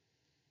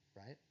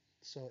 Right?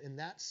 So in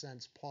that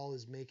sense, Paul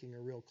is making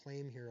a real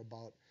claim here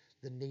about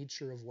the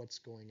nature of what's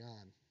going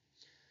on.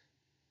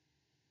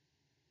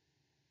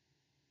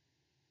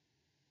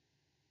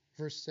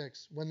 Verse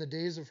 6, when the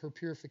days of her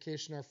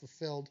purification are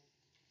fulfilled,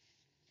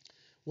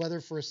 whether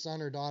for a son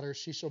or daughter,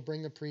 she shall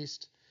bring the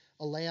priest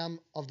a lamb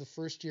of the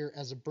first year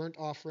as a burnt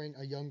offering,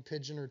 a young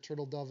pigeon or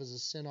turtle dove as a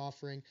sin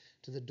offering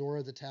to the door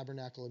of the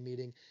tabernacle of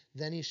meeting.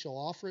 Then he shall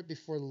offer it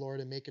before the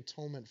Lord and make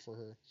atonement for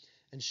her.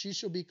 And she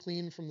shall be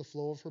clean from the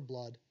flow of her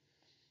blood.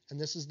 And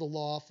this is the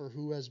law for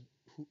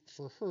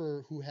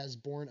her who has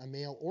borne a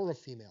male or a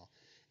female.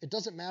 It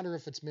doesn't matter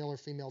if it's male or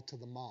female to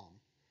the mom,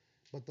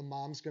 but the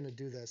mom's going to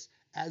do this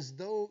as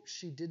though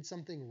she did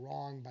something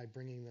wrong by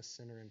bringing this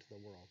sinner into the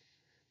world.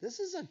 This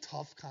is a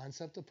tough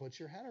concept to put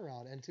your head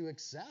around and to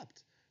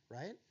accept,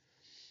 right?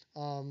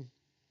 And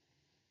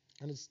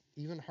it's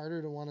even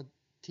harder to want to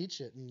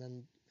teach it and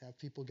then have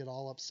people get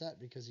all upset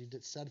because you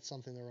said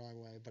something the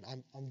wrong way. But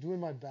I'm doing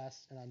my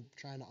best, and I'm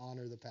trying to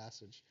honor the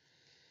passage.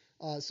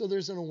 So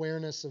there's an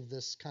awareness of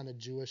this kind of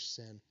Jewish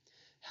sin.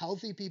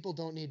 Healthy people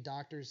don't need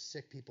doctors,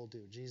 sick people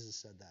do. Jesus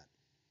said that.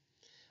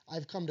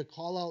 I've come to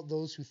call out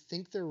those who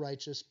think they're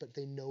righteous, but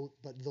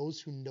those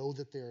who know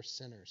that they are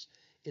sinners.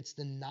 It's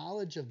the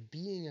knowledge of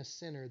being a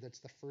sinner that's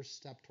the first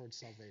step towards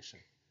salvation.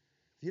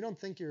 If you don't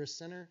think you're a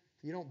sinner,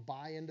 if you don't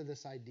buy into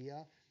this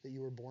idea that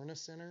you were born a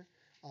sinner,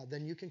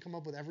 then you can come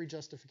up with every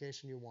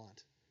justification you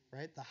want,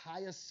 right? The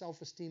highest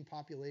self-esteem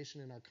population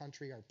in our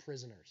country are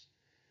prisoners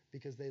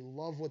because they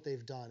love what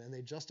they've done and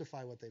they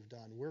justify what they've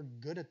done. We're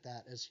good at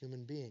that as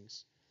human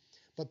beings.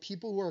 But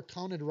people who are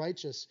counted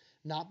righteous,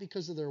 not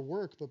because of their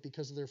work, but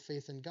because of their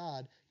faith in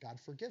God, God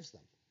forgives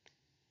them,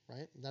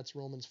 right? That's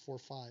Romans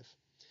 4:5.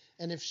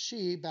 And if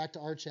she, back to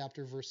our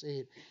chapter, verse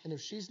 8, and if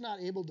she's not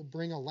able to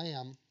bring a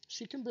lamb,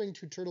 she can bring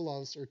 2 turtle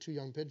doves or 2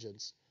 young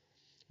pigeons.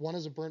 One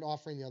is a burnt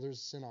offering, the other is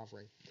a sin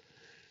offering.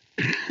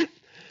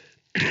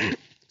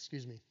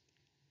 Excuse me.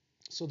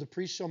 So the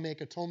priest shall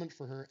make atonement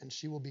for her, and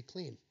she will be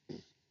clean.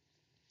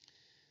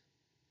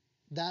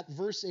 That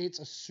verse 8 is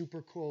a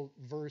super cool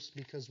verse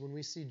because when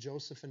we see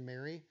Joseph and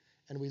Mary,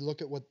 and we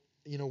look at what,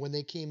 when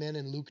they came in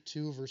Luke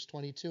 2, verse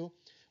 22,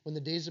 when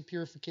the days of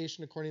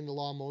purification according to the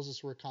law of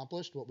Moses were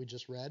accomplished, what we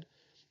just read,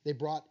 they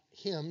brought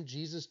him,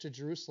 Jesus, to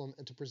Jerusalem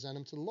and to present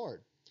him to the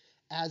Lord.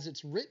 As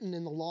it's written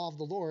in the law of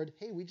the Lord,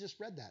 hey, we just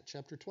read that,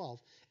 chapter 12.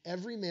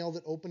 Every male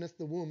that openeth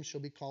the womb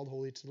shall be called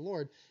holy to the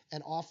Lord,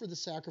 and offer the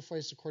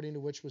sacrifice according to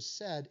which was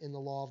said in the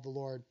law of the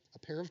Lord, a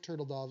pair of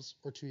turtle doves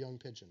or 2 young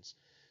pigeons.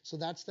 So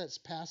that's that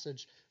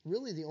passage.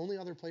 Really, the only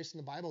other place in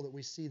the Bible that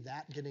we see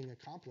that getting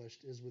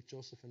accomplished is with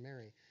Joseph and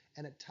Mary.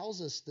 And it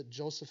tells us that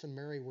Joseph and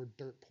Mary were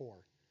dirt poor.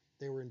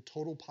 They were in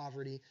total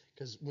poverty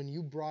because when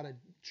you brought a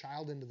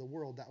child into the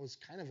world, that was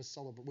kind of a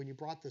celebration. When you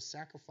brought the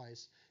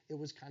sacrifice, it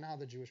was kind of how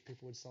the Jewish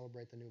people would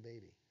celebrate the new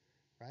baby,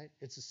 right?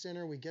 It's a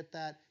sinner. We get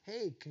that.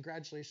 Hey,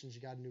 congratulations,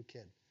 you got a new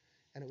kid.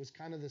 And it was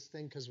kind of this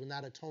thing because when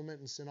that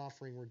atonement and sin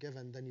offering were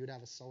given, then you'd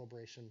have a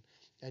celebration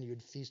and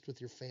you'd feast with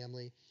your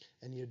family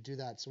and you'd do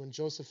that. So when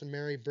Joseph and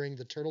Mary bring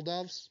the turtle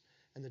doves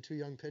and the 2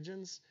 young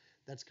pigeons,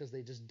 that's because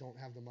they just don't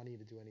have the money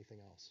to do anything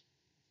else.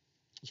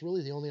 It's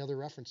really the only other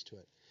reference to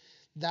it.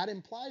 That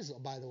implies,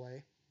 by the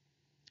way,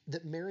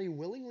 that Mary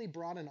willingly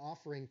brought an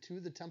offering to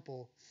the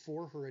temple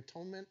for her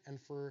atonement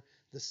and for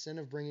the sin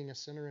of bringing a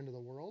sinner into the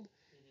world,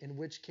 in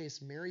which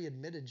case Mary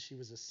admitted she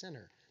was a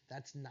sinner.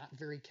 That's not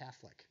very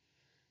Catholic,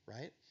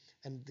 right?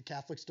 And the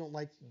Catholics don't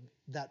like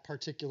that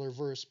particular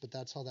verse, but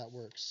that's how that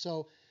works.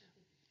 So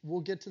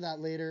we'll get to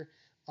that later.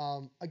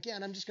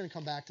 Again, I'm just going to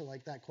come back to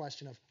that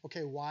question of,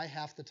 okay, why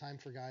half the time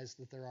for guys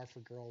that there are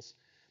for girls?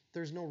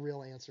 There's no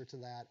real answer to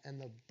that,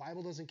 and the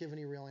Bible doesn't give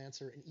any real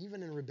answer. And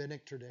even in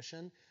rabbinic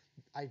tradition,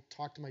 I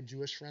talked to my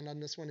Jewish friend on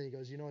this one, and he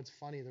goes, it's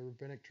funny, the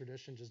rabbinic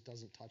tradition just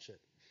doesn't touch it,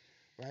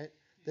 right?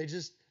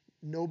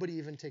 Nobody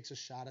even takes a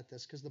shot at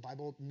this because the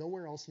Bible,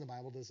 nowhere else in the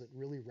Bible does it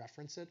really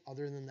reference it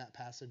other than that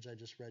passage I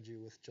just read you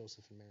with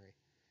Joseph and Mary.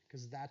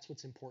 Because that's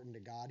what's important to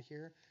God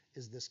here,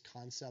 is this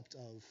concept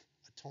of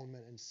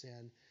atonement and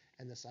sin,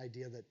 and this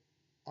idea that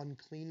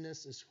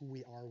uncleanness is who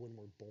we are when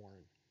we're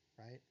born,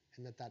 right?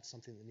 And that's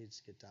something that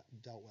needs to get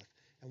dealt with.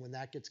 And when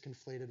that gets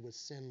conflated with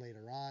sin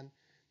later on,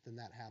 then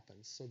that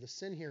happens. So the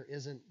sin here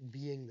isn't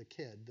being the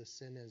kid. The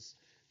sin is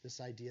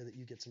this idea that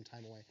you get some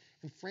time away.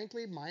 And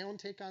frankly, my own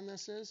take on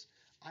this is,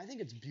 I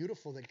think it's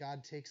beautiful that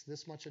God takes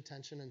this much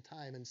attention and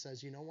time and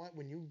says, you know what,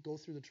 when you go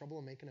through the trouble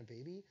of making a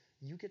baby,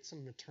 you get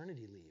some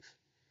maternity leave.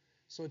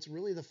 So it's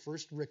really the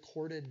first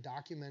recorded,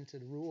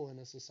 documented rule in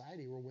a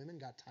society where women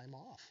got time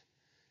off.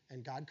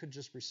 And God could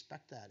just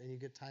respect that, and you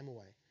get time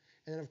away.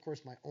 And then, of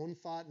course, my own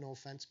thought, no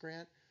offense,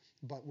 Grant,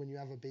 but when you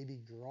have a baby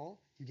girl,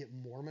 you get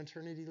more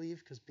maternity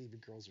leave because baby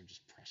girls are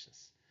just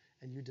precious.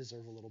 And you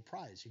deserve a little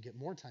prize. You get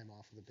more time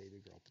off with a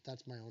baby girl. But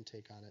that's my own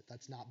take on it.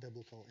 That's not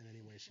biblical in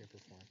any way, shape, or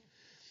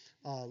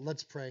form.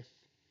 Let's pray.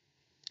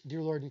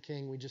 Dear Lord and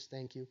King, we just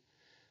thank you.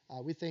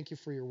 We thank you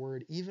for your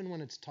word, even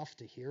when it's tough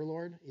to hear,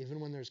 Lord,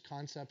 even when there's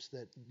concepts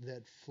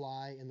that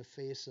fly in the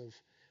face of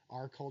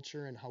our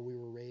culture and how we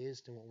were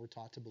raised and what we're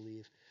taught to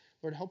believe.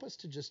 Lord, help us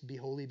to just be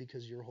holy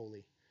because you're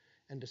holy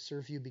and to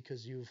serve you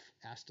because you've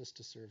asked us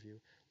to serve you.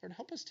 Lord,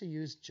 help us to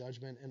use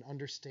judgment and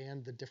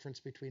understand the difference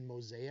between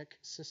Mosaic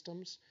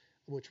systems,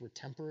 which were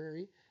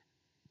temporary,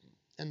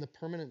 and the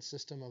permanent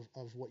system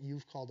of what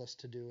you've called us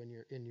to do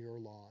in your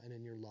law and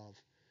in your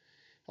love.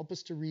 Help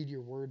us to read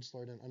your words,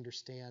 Lord, and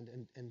understand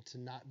and to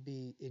not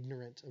be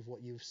ignorant of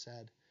what you've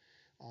said.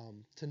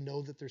 To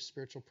know that there's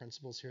spiritual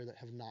principles here that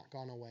have not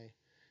gone away,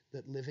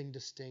 that living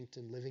distinct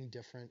and living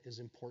different is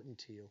important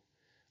to you.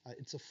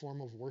 It's a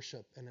form of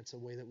worship, and it's a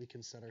way that we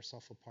can set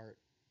ourselves apart.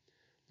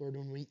 Lord,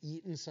 when we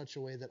eat in such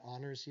a way that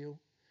honors you,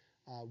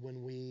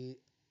 when we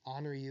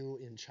honor you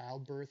in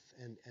childbirth,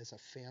 and as a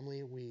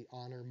family, we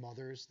honor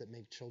mothers that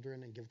make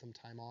children and give them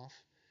time off.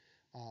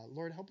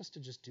 Lord, help us to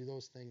just do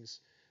those things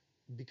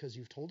because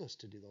you've told us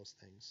to do those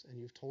things, and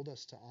you've told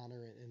us to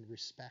honor and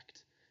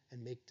respect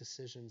and make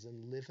decisions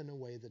and live in a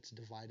way that's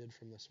divided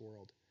from this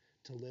world,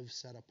 to live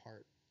set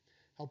apart.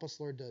 Help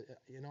us, Lord, to,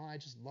 I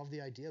just love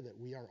the idea that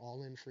we are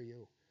all in for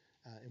you,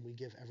 and we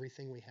give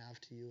everything we have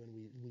to you, and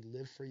we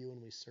live for you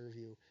and we serve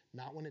you,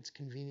 not when it's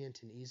convenient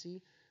and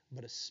easy,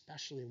 but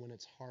especially when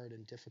it's hard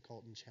and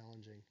difficult and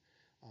challenging.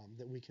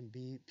 That we can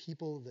be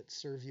people that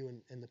serve you,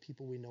 and the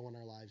people we know in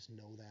our lives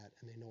know that,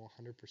 and they know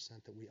 100%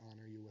 that we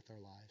honor you with our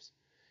lives.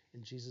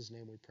 In Jesus'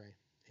 name we pray.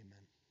 Amen.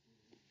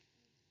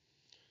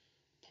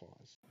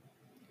 Pause.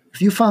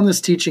 If you found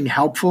this teaching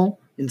helpful,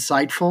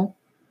 insightful,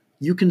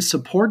 you can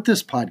support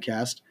this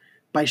podcast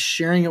by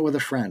sharing it with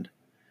a friend.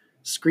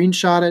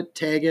 Screenshot it,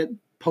 tag it,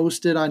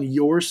 post it on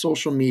your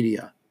social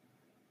media.